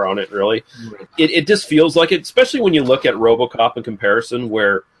thoughts are on it, really. Right. It just feels like it, especially when you look at RoboCop in comparison,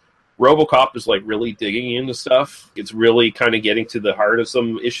 where RoboCop is really digging into stuff. It's really kind of getting to the heart of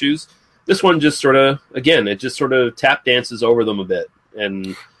some issues. This one just sort of tap dances over them a bit.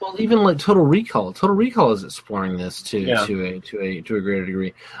 And even Total Recall is exploring this to a greater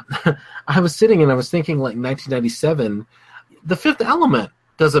degree. I was sitting and I was thinking 1997, The Fifth Element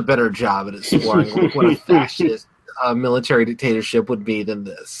does a better job at exploring what a fascist military dictatorship would be than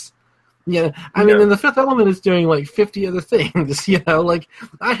this. Yeah, I mean, and The Fifth Element is doing 50 other things. There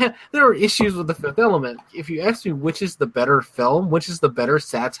are issues with The Fifth Element. If you ask me which is the better film, which is the better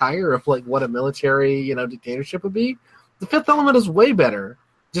satire of what a military dictatorship would be, The Fifth Element is way better.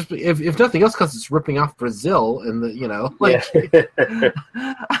 Just if nothing else, because it's ripping off Brazil and I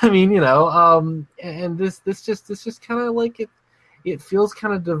mean, and this just kind of it feels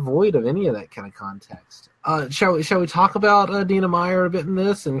kind of devoid of any of that kind of context. Shall we talk about Dina Meyer a bit in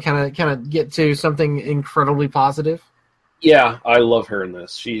this and kind of get to something incredibly positive? Yeah, I love her in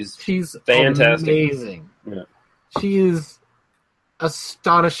this. She's fantastic, amazing. Yeah, she is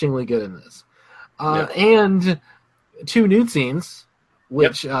astonishingly good in this, and 2 nude scenes,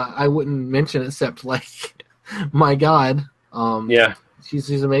 which I wouldn't mention except my God,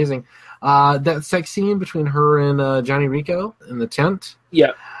 she's amazing. That sex scene between her and Johnny Rico in the tent.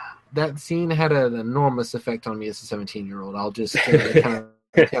 Yeah. That scene had an enormous effect on me as a 17-year-old. I'll just kind of say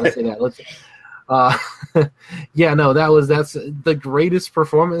that. That's the greatest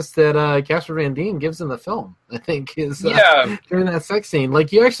performance that Casper Van Dien gives in the film, I think, is during that sex scene.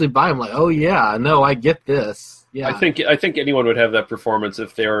 You actually buy him oh yeah, no, I get this. Yeah, I think anyone would have that performance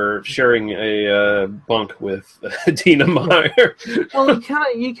if they were sharing a bunk with Dina Meyer. Well,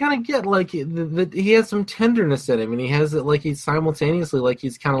 you kind of get he has some tenderness in him, and he has it he's simultaneously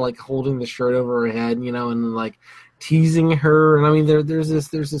he's kind of holding the shirt over her head, and teasing her, and I mean there's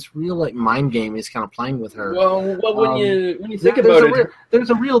this real mind game he's kind of playing with her. Well, when you think about it, there's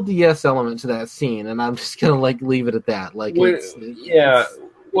a real DS element to that scene, and I'm just gonna leave it at that.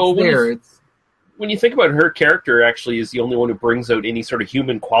 when you think about it, her character actually is the only one who brings out any sort of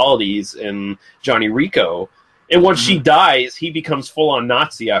human qualities in Johnny Rico. And once she dies, he becomes full-on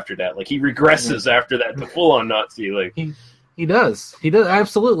Nazi after that. Like, he regresses after that to full-on Nazi. Like, he does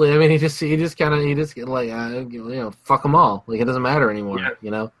absolutely. I mean, he just like fuck them all. Like, it doesn't matter anymore.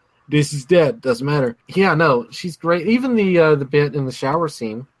 You know, this is dead. Doesn't matter. Yeah, no, she's great. Even the bit in the shower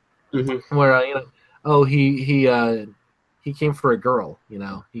scene where he came for a girl. You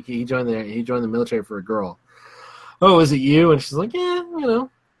know, he joined the military for a girl. Oh, is it you? And she's like, yeah, you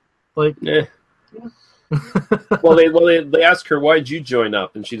know, like yeah. well, they ask her, why'd you join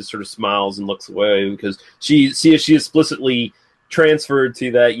up? And she just sort of smiles and looks away because she explicitly transferred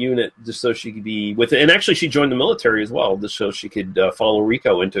to that unit just so she could be with it. And actually, she joined the military as well, just so she could follow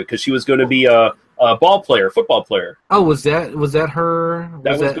Rico into it, because she was going to be a football player. Oh, was that her?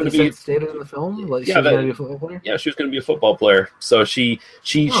 Was that stated in the film? Like, she was going to be a football player? Yeah, she was going to be a football player. So she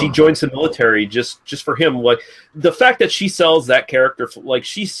joins the military just for him. Like, the fact that she sells that character, like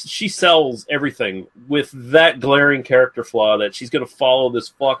she sells everything with that glaring character flaw that she's going to follow this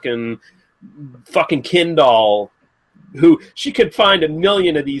fucking Ken doll, who she could find a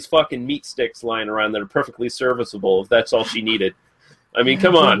million of these fucking meat sticks lying around that are perfectly serviceable if that's all she needed. I mean,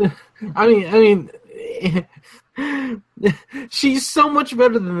 come on. I mean, she's so much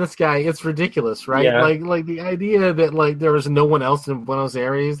better than this guy. It's ridiculous, right? Yeah. Like the idea that like there was no one else in Buenos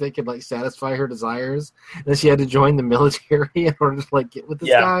Aires that could like satisfy her desires, and she had to join the military in order to like get with this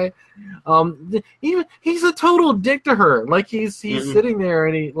guy. He's a total dick to her. Like he's sitting there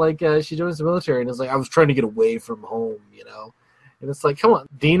and he she joins the military and is like, I was trying to get away from home, you know. And it's like, come on,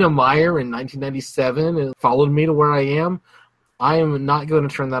 Dina Meyer in 1997 and followed me to where I am. I am not going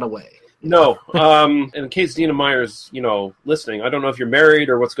to turn that away. No. In case Dina Meyer's, listening, I don't know if you're married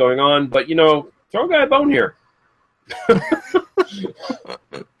or what's going on, but, throw a guy a bone here.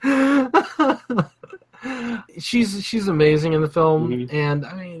 She's amazing in the film, and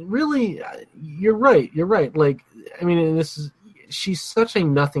I mean, really, you're right. Like, I mean, she's such a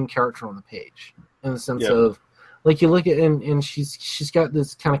nothing character on the page in the sense of, like, you look at and she's got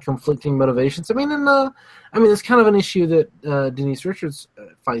this kind of conflicting motivations. I mean, it's kind of an issue that Denise Richards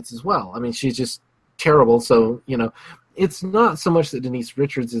fights as well. I mean, she's just terrible. So it's not so much that Denise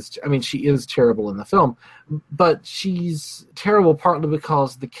Richards is. I mean, she is terrible in the film, but she's terrible partly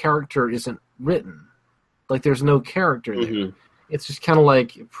because the character isn't written. Like, there's no character there. It's just kind of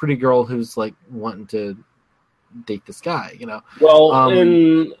like a pretty girl who's like wanting to date this guy, Well,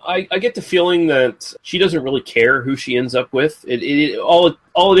 and I get the feeling that she doesn't really care who she ends up with.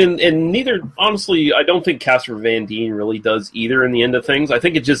 And neither, honestly, I don't think Casper Van Dien really does either in the end of things. I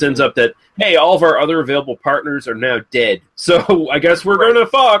think it just ends up that, hey, all of our other available partners are now dead, so I guess we're gonna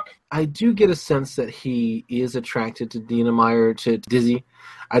fuck. I do get a sense that he is attracted to Dina Meyer, to Dizzy.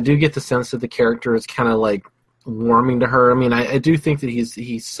 I do get the sense that the character is kind of like warming to her. I mean, I do think that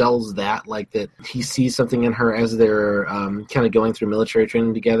he sells that, like that he sees something in her as they're kind of going through military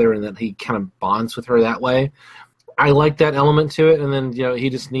training together, and that he kind of bonds with her that way. I like that element to it, and then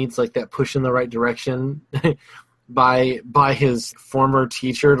he just needs like that push in the right direction by his former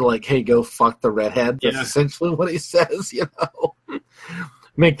teacher to like, hey, go fuck the redhead. That's essentially what he says.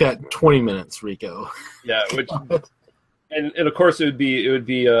 Make that 20 minutes, Rico. Yeah, which. And of course it would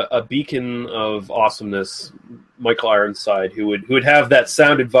be a beacon of awesomeness, Michael Ironside, who would have that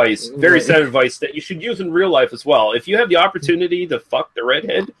sound advice, sound advice that you should use in real life as well. If you have the opportunity to fuck the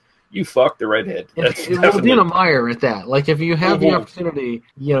redhead, you fuck the redhead. Well, Dina Meyer at that. Like, if you have the opportunity,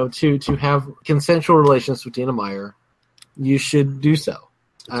 to have consensual relations with Dina Meyer, you should do so.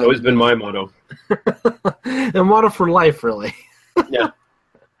 It's always been my motto. A motto for life, really. Yeah.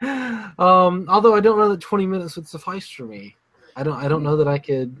 Although I don't know that 20 minutes would suffice for me. I don't know that I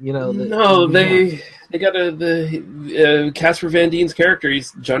could, they got the Casper Van Dien's character.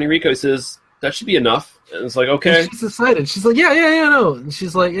 Johnny Rico says that should be enough. And it's like, okay. And she's excited. She's like, yeah, no. And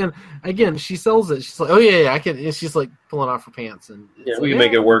she's like, and again, she sells it. She's like, oh yeah, I can. And she's like pulling off her pants, and we can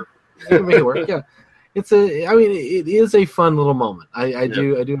make it work. We can make it work. Yeah. It is a fun little moment. I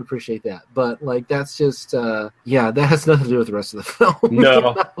do appreciate that. But like, that's just that has nothing to do with the rest of the film.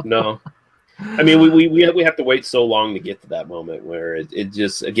 No. I mean, we have to wait so long to get to that moment where it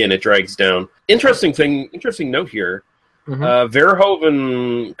just, again, it drags down. Interesting note here.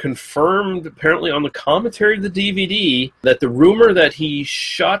 Verhoeven confirmed apparently on the commentary of the DVD that the rumor that he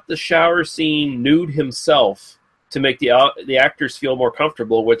shot the shower scene nude himself to make the actors feel more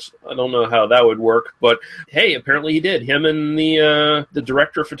comfortable, which I don't know how that would work, but hey, apparently he did. Him and the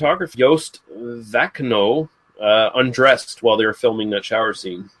director of photography, Joost Vakno, undressed while they were filming that shower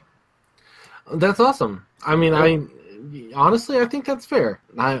scene. That's awesome. I mean, honestly, I think that's fair.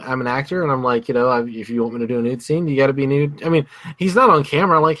 I'm an actor, and I'm like, if you want me to do a nude scene, you got to be nude. I mean, he's not on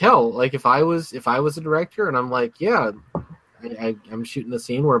camera. Like hell, like if I was a director, and I'm like, yeah, I'm shooting a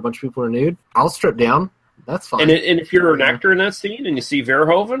scene where a bunch of people are nude, I'll strip down. That's fine. And if you're an actor in that scene, and you see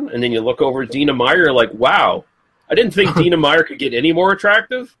Verhoeven, and then you look over at Dina Meyer, you're like, wow. I didn't think Dina Meyer could get any more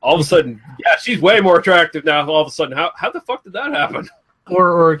attractive. All of a sudden, yeah, she's way more attractive now. All of a sudden, how the fuck did that happen?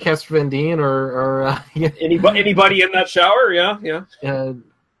 Or Casper Van Dien, or anybody in that shower? Yeah.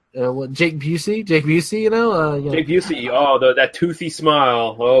 What Jake Busey? Jake Busey, Jake Busey. Oh, that toothy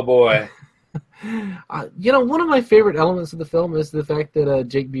smile. Oh boy. One of my favorite elements of the film is the fact that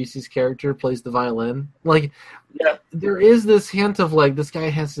Jake Busey's character plays the violin. Like, yeah, there is this hint of like this guy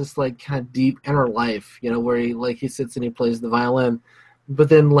has this like kind of deep inner life, where he sits and he plays the violin, but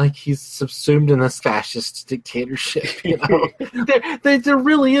then like he's subsumed in this fascist dictatorship. There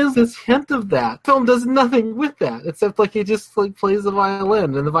really is this hint of that. Film does nothing with that except like he just like plays the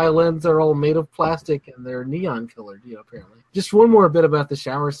violin, and the violins are all made of plastic and they're neon colored. Apparently. Just one more bit about the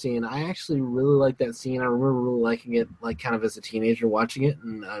shower scene. I actually really like that scene. I remember really liking it, like kind of as a teenager watching it,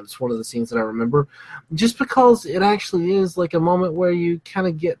 and it's one of the scenes that I remember, just because it actually is like a moment where you kind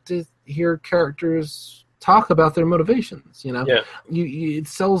of get to hear characters talk about their motivations. Yeah. It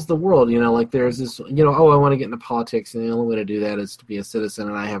sells the world. Like there's this, I want to get into politics, and the only way to do that is to be a citizen,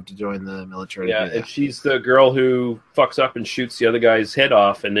 and I have to join the military. Yeah, and she's the girl who fucks up and shoots the other guy's head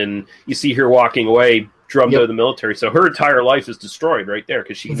off, and then you see her walking away. Drummed out of the military, so her entire life is destroyed right there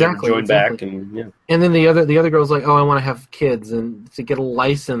because she can never join back, and yeah. And then the other girl's like, I want to have kids, and to get a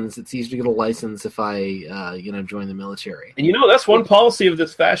license, it's easier to get a license if I join the military. And that's one policy of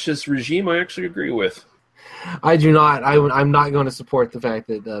this fascist regime I actually agree with. I do not. I'm not going to support the fact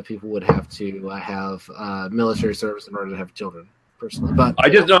that people would have to have military service in order to have children, personally. But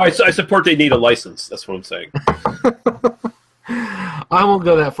I support they need a license. That's what I'm saying. I won't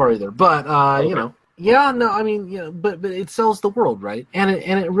go that far either, but okay. Yeah, no, I mean, but it sells the world, right? And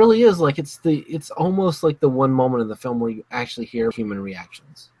it really is like it's almost like the one moment in the film where you actually hear human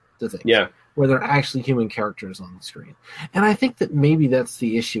reactions to things. Yeah, where they're actually human characters on the screen. And I think that maybe that's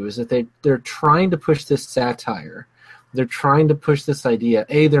the issue, is that they're trying to push this satire. They're trying to push this idea.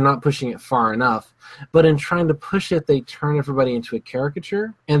 They're not pushing it far enough, but in trying to push it, they turn everybody into a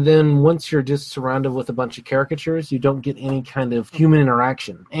caricature. And then once you're just surrounded with a bunch of caricatures, you don't get any kind of human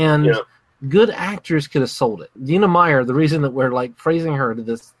interaction. And good actors could have sold it. Dina Meyer, the reason that we're like praising her to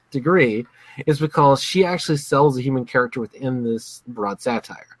this degree is because she actually sells a human character within this broad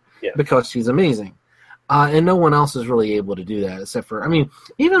satire. Yeah. Because she's amazing. And no one else is really able to do that except for,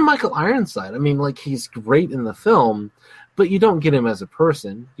 even Michael Ironside. Like he's great in the film, but you don't get him as a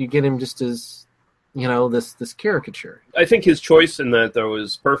person. You get him just as, this caricature. I think his choice in that, though,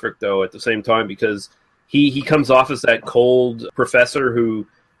 is perfect, though, at the same time, because he comes off as that cold professor who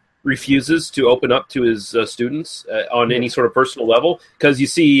refuses to open up to his students on any sort of personal level, because you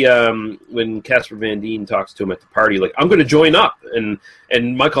see when Casper Van Dien talks to him at the party, like, I'm going to join up, and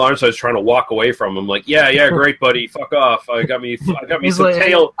Michael Ironside is trying to walk away from him, like, yeah, great, buddy, fuck off. I got me some like,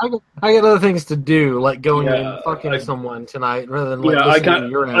 tail. I got other things to do, like going and fucking someone tonight, rather than I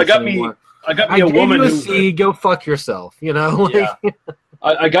got me a woman who go fuck yourself, Yeah.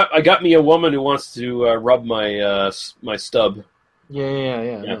 I got me a woman who wants to rub my my stub.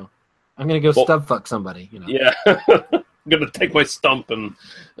 Yeah. No. I'm gonna go stub fuck somebody. Yeah, I'm gonna take my stump and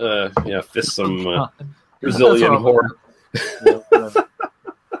fist some Brazilian whore.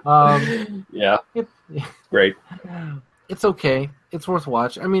 Great. It's okay. It's worth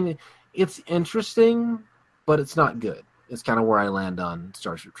watching. It's interesting, but it's not good. It's kind of where I land on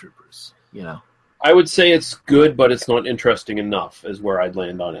Starship Troopers. I would say it's good, but it's not interesting enough. Is where I'd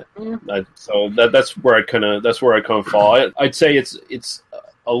land on it. Yeah. That's where I kind of fall. I'd say it's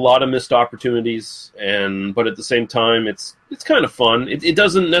a lot of missed opportunities, but at the same time, it's kind of fun. It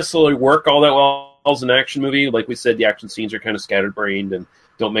doesn't necessarily work all that well as an action movie. Like we said, the action scenes are kind of scatterbrained and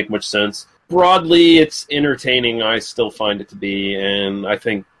don't make much sense. Broadly, it's entertaining. I still find it to be, and I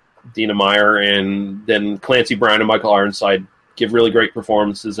think Dina Meyer and then Clancy Brown and Michael Ironside give really great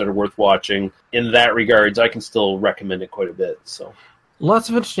performances that are worth watching. In that regards, I can still recommend it quite a bit. So, lots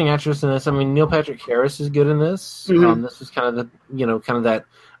of interesting actors in this. Neil Patrick Harris is good in this. Mm-hmm. This was kind of that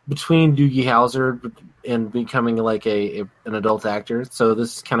between Doogie Howser and becoming like an adult actor. So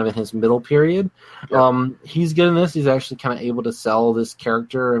this is kind of in his middle period. Yeah. He's good in this. He's actually kind of able to sell this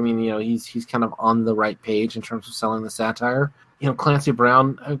character. He's kind of on the right page in terms of selling the satire. Clancy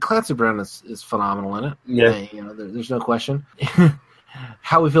Brown is phenomenal in it. Yeah. There's no question.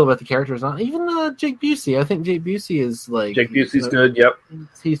 how we feel about the characters. Not even Jake Busey. I think Jake Busey is like Jake Busey's good. Yep,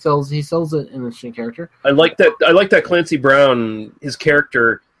 he sells an interesting character. I like that Clancy Brown. His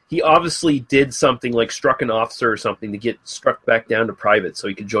character. He obviously did something like struck an officer or something to get struck back down to private so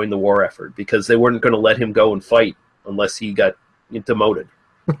he could join the war effort because they weren't going to let him go and fight unless he got demoted.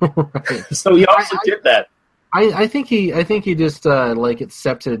 Right. So he also did that. I think he just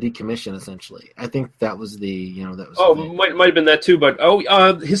accepted a decommission essentially. I think that was might have been that too. But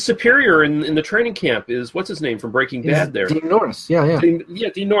his superior in the training camp is what's his name from Breaking Bad there? Dean Norris. Yeah. Dean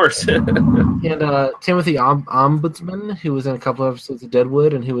Norris. And Timothy Ombudsman, who was in a couple of episodes of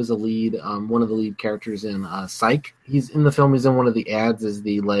Deadwood, and who was one of the lead characters in Psych. He's in the film. He's in one of the ads as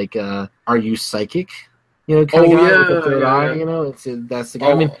the "Are you psychic?" Kind of guy with the third eye. That's the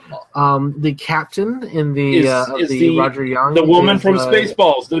guy. I mean, the captain in the Roger Young, the woman from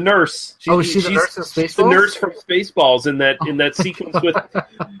Spaceballs, the nurse. She's the nurse in Spaceballs. The nurse from Spaceballs in that sequence with.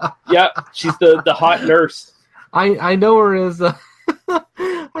 Yeah, she's the hot nurse. I know her as.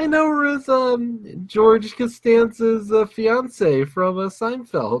 George Costanza's fiance from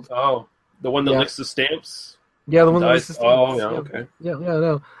Seinfeld. Oh, the one that licks the stamps. Yeah, the one that licks the stamps. Oh, yeah, okay. Yeah,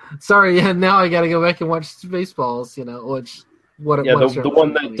 no. Sorry, now I got to go back and watch Spaceballs. The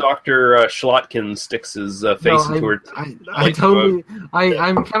one that Dr. Schlotkin sticks his face into her. I'm kind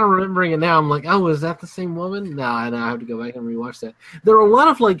of remembering it now. I'm like, oh, is that the same woman? No, I have to go back and rewatch that. There are a lot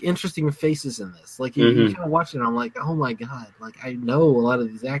of interesting faces in this. You kind of watch it, and I'm like, oh my god, I know a lot of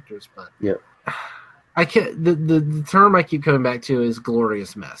these actors, but yeah, I can't. The term I keep coming back to is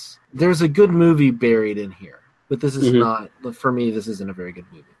glorious mess. There's a good movie buried in here. But this is not, for me, this isn't a very good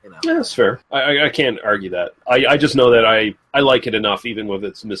movie. Yeah, that's fair. I can't argue that. I just know that I like it enough, even with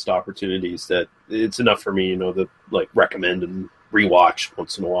its missed opportunities, that it's enough for me, to recommend and rewatch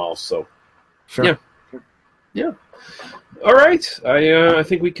once in a while. So, sure. Yeah. All right. I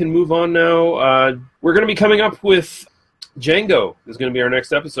think we can move on now. We're going to be coming up with Django is going to be our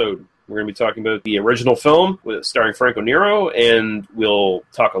next episode. We're going to be talking about the original film starring Franco Nero, and we'll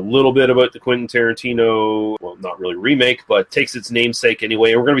talk a little bit about the Quentin Tarantino, well, not really remake, but takes its namesake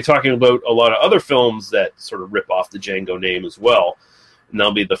anyway. And we're going to be talking about a lot of other films that sort of rip off the Django name as well. And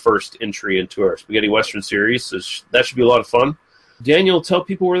that'll be the first entry into our Spaghetti Western series, so that should be a lot of fun. Daniel, tell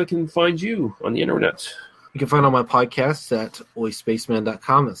people where they can find you on the internet. You can find all my podcasts at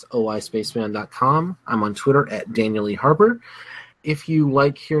oispaceman.com. That's oispaceman.com. I'm on Twitter at Daniel E. Harper. If you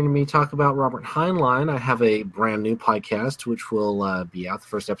like hearing me talk about Robert Heinlein, I have a brand new podcast, which will be out. The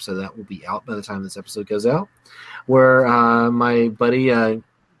first episode of that will be out by the time this episode goes out, where my buddy,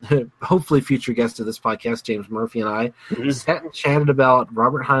 hopefully future guest of this podcast, James Murphy, and I sat and chatted about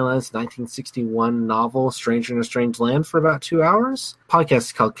Robert Heinlein's 1961 novel, Stranger in a Strange Land, for about 2 hours. The podcast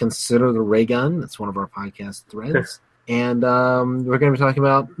is called Consider the Ray Gun. That's one of our podcast threads. And we're going to be talking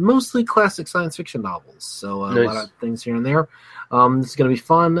about mostly classic science fiction novels. So a lot of things here and there. This is going to be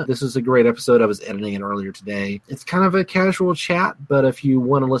fun. This is a great episode. I was editing it earlier today. It's kind of a casual chat, but if you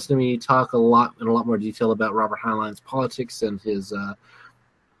want to listen to me talk in a lot more detail about Robert Heinlein's politics and his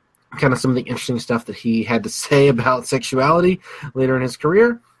kind of some of the interesting stuff that he had to say about sexuality later in his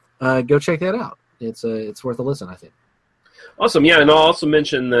career, go check that out. It's worth a listen, I think. Awesome, yeah, and I'll also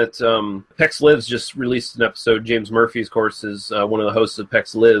mention that PEX Lives just released an episode. James Murphy, of course, is one of the hosts of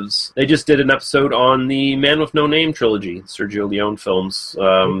PEX Lives. They just did an episode on the Man with No Name trilogy, Sergio Leone films.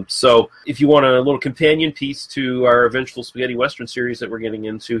 So if you want a little companion piece to our eventual Spaghetti Western series that we're getting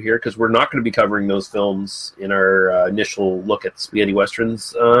into here, because we're not going to be covering those films in our initial look at Spaghetti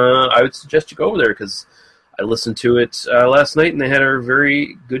Westerns, I would suggest you go over there, because I listened to it last night, and they had a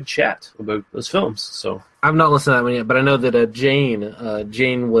very good chat about those films. So I've not listened to that one yet, but I know that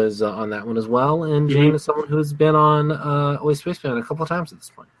Jane was on that one as well, and Jane is someone who's been on Always Spaceman a couple of times at this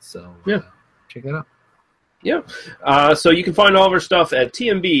point. So check that out. Yeah. So you can find all of our stuff at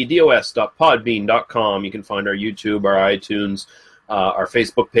tmbdos.podbean.com. You can find our YouTube, our iTunes, our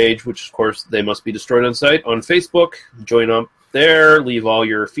Facebook page, which, of course, They Must Be Destroyed on Sight on Facebook. Join up there. Leave all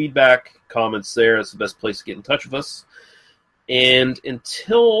your feedback, comments there. That's the best place to get in touch with us. And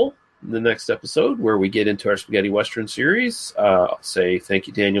until the next episode, where we get into our Spaghetti Western series, I'll say thank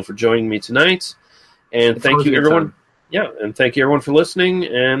you, Daniel, for joining me tonight. And thank you, everyone. Yeah, and thank you, everyone, for listening.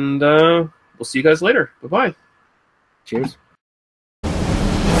 And we'll see you guys later. Bye-bye. Cheers.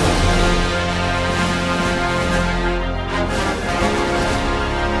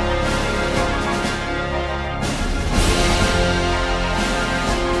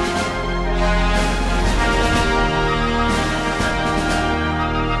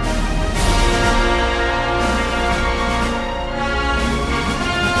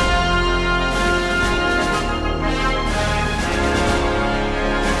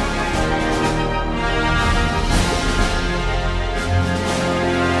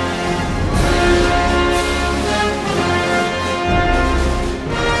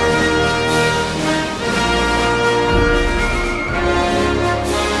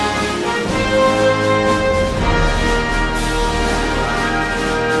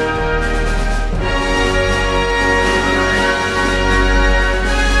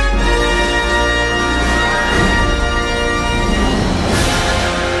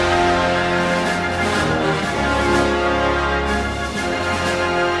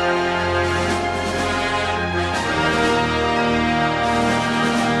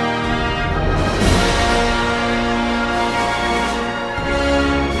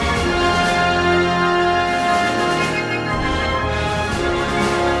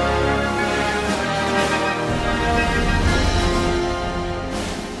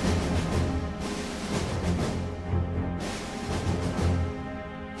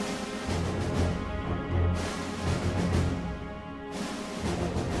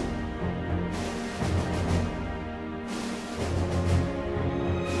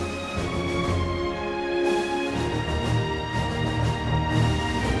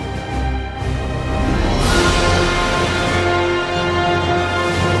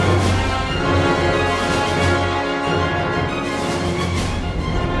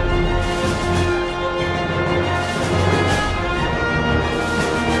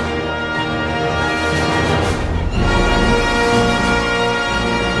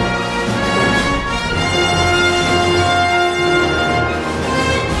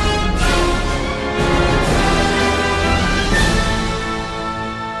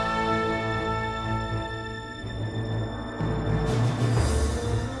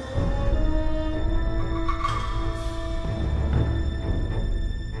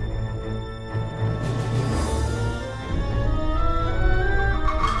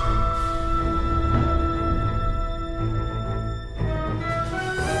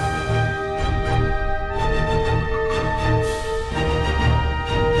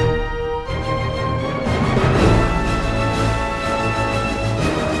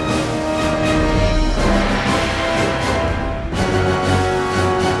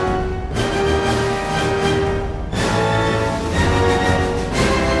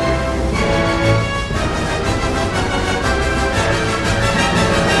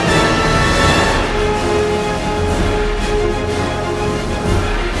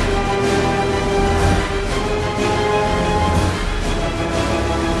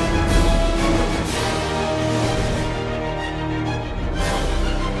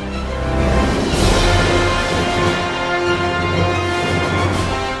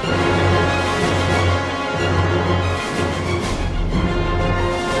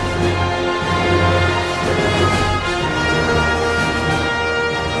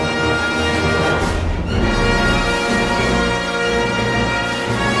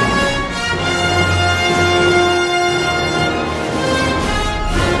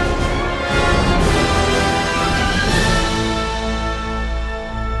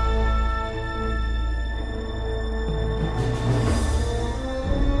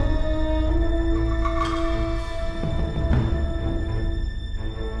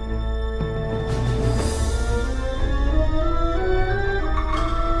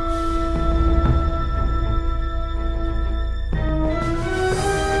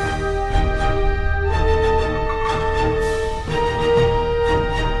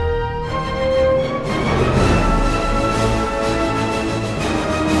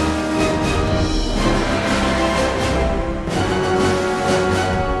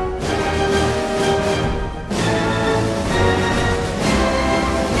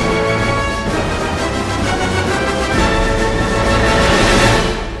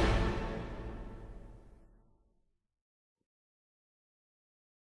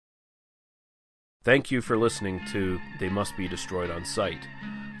 Thank you for listening to They Must Be Destroyed on Sight.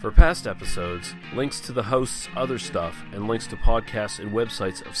 For past episodes, links to the host's other stuff, and links to podcasts and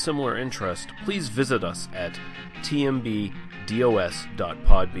websites of similar interest, please visit us at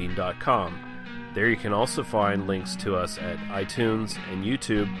tmbdos.podbean.com. There you can also find links to us at iTunes and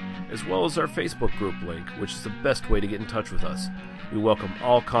YouTube, as well as our Facebook group link, which is the best way to get in touch with us. We welcome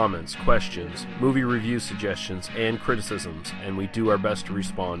all comments, questions, movie review suggestions, and criticisms, and we do our best to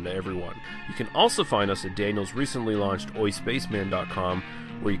respond to everyone. You can also find us at Daniel's recently launched oispaceman.com,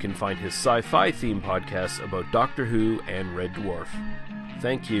 where you can find his sci-fi themed podcasts about Doctor Who and Red Dwarf.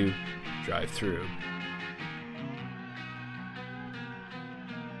 Thank you. Drive through.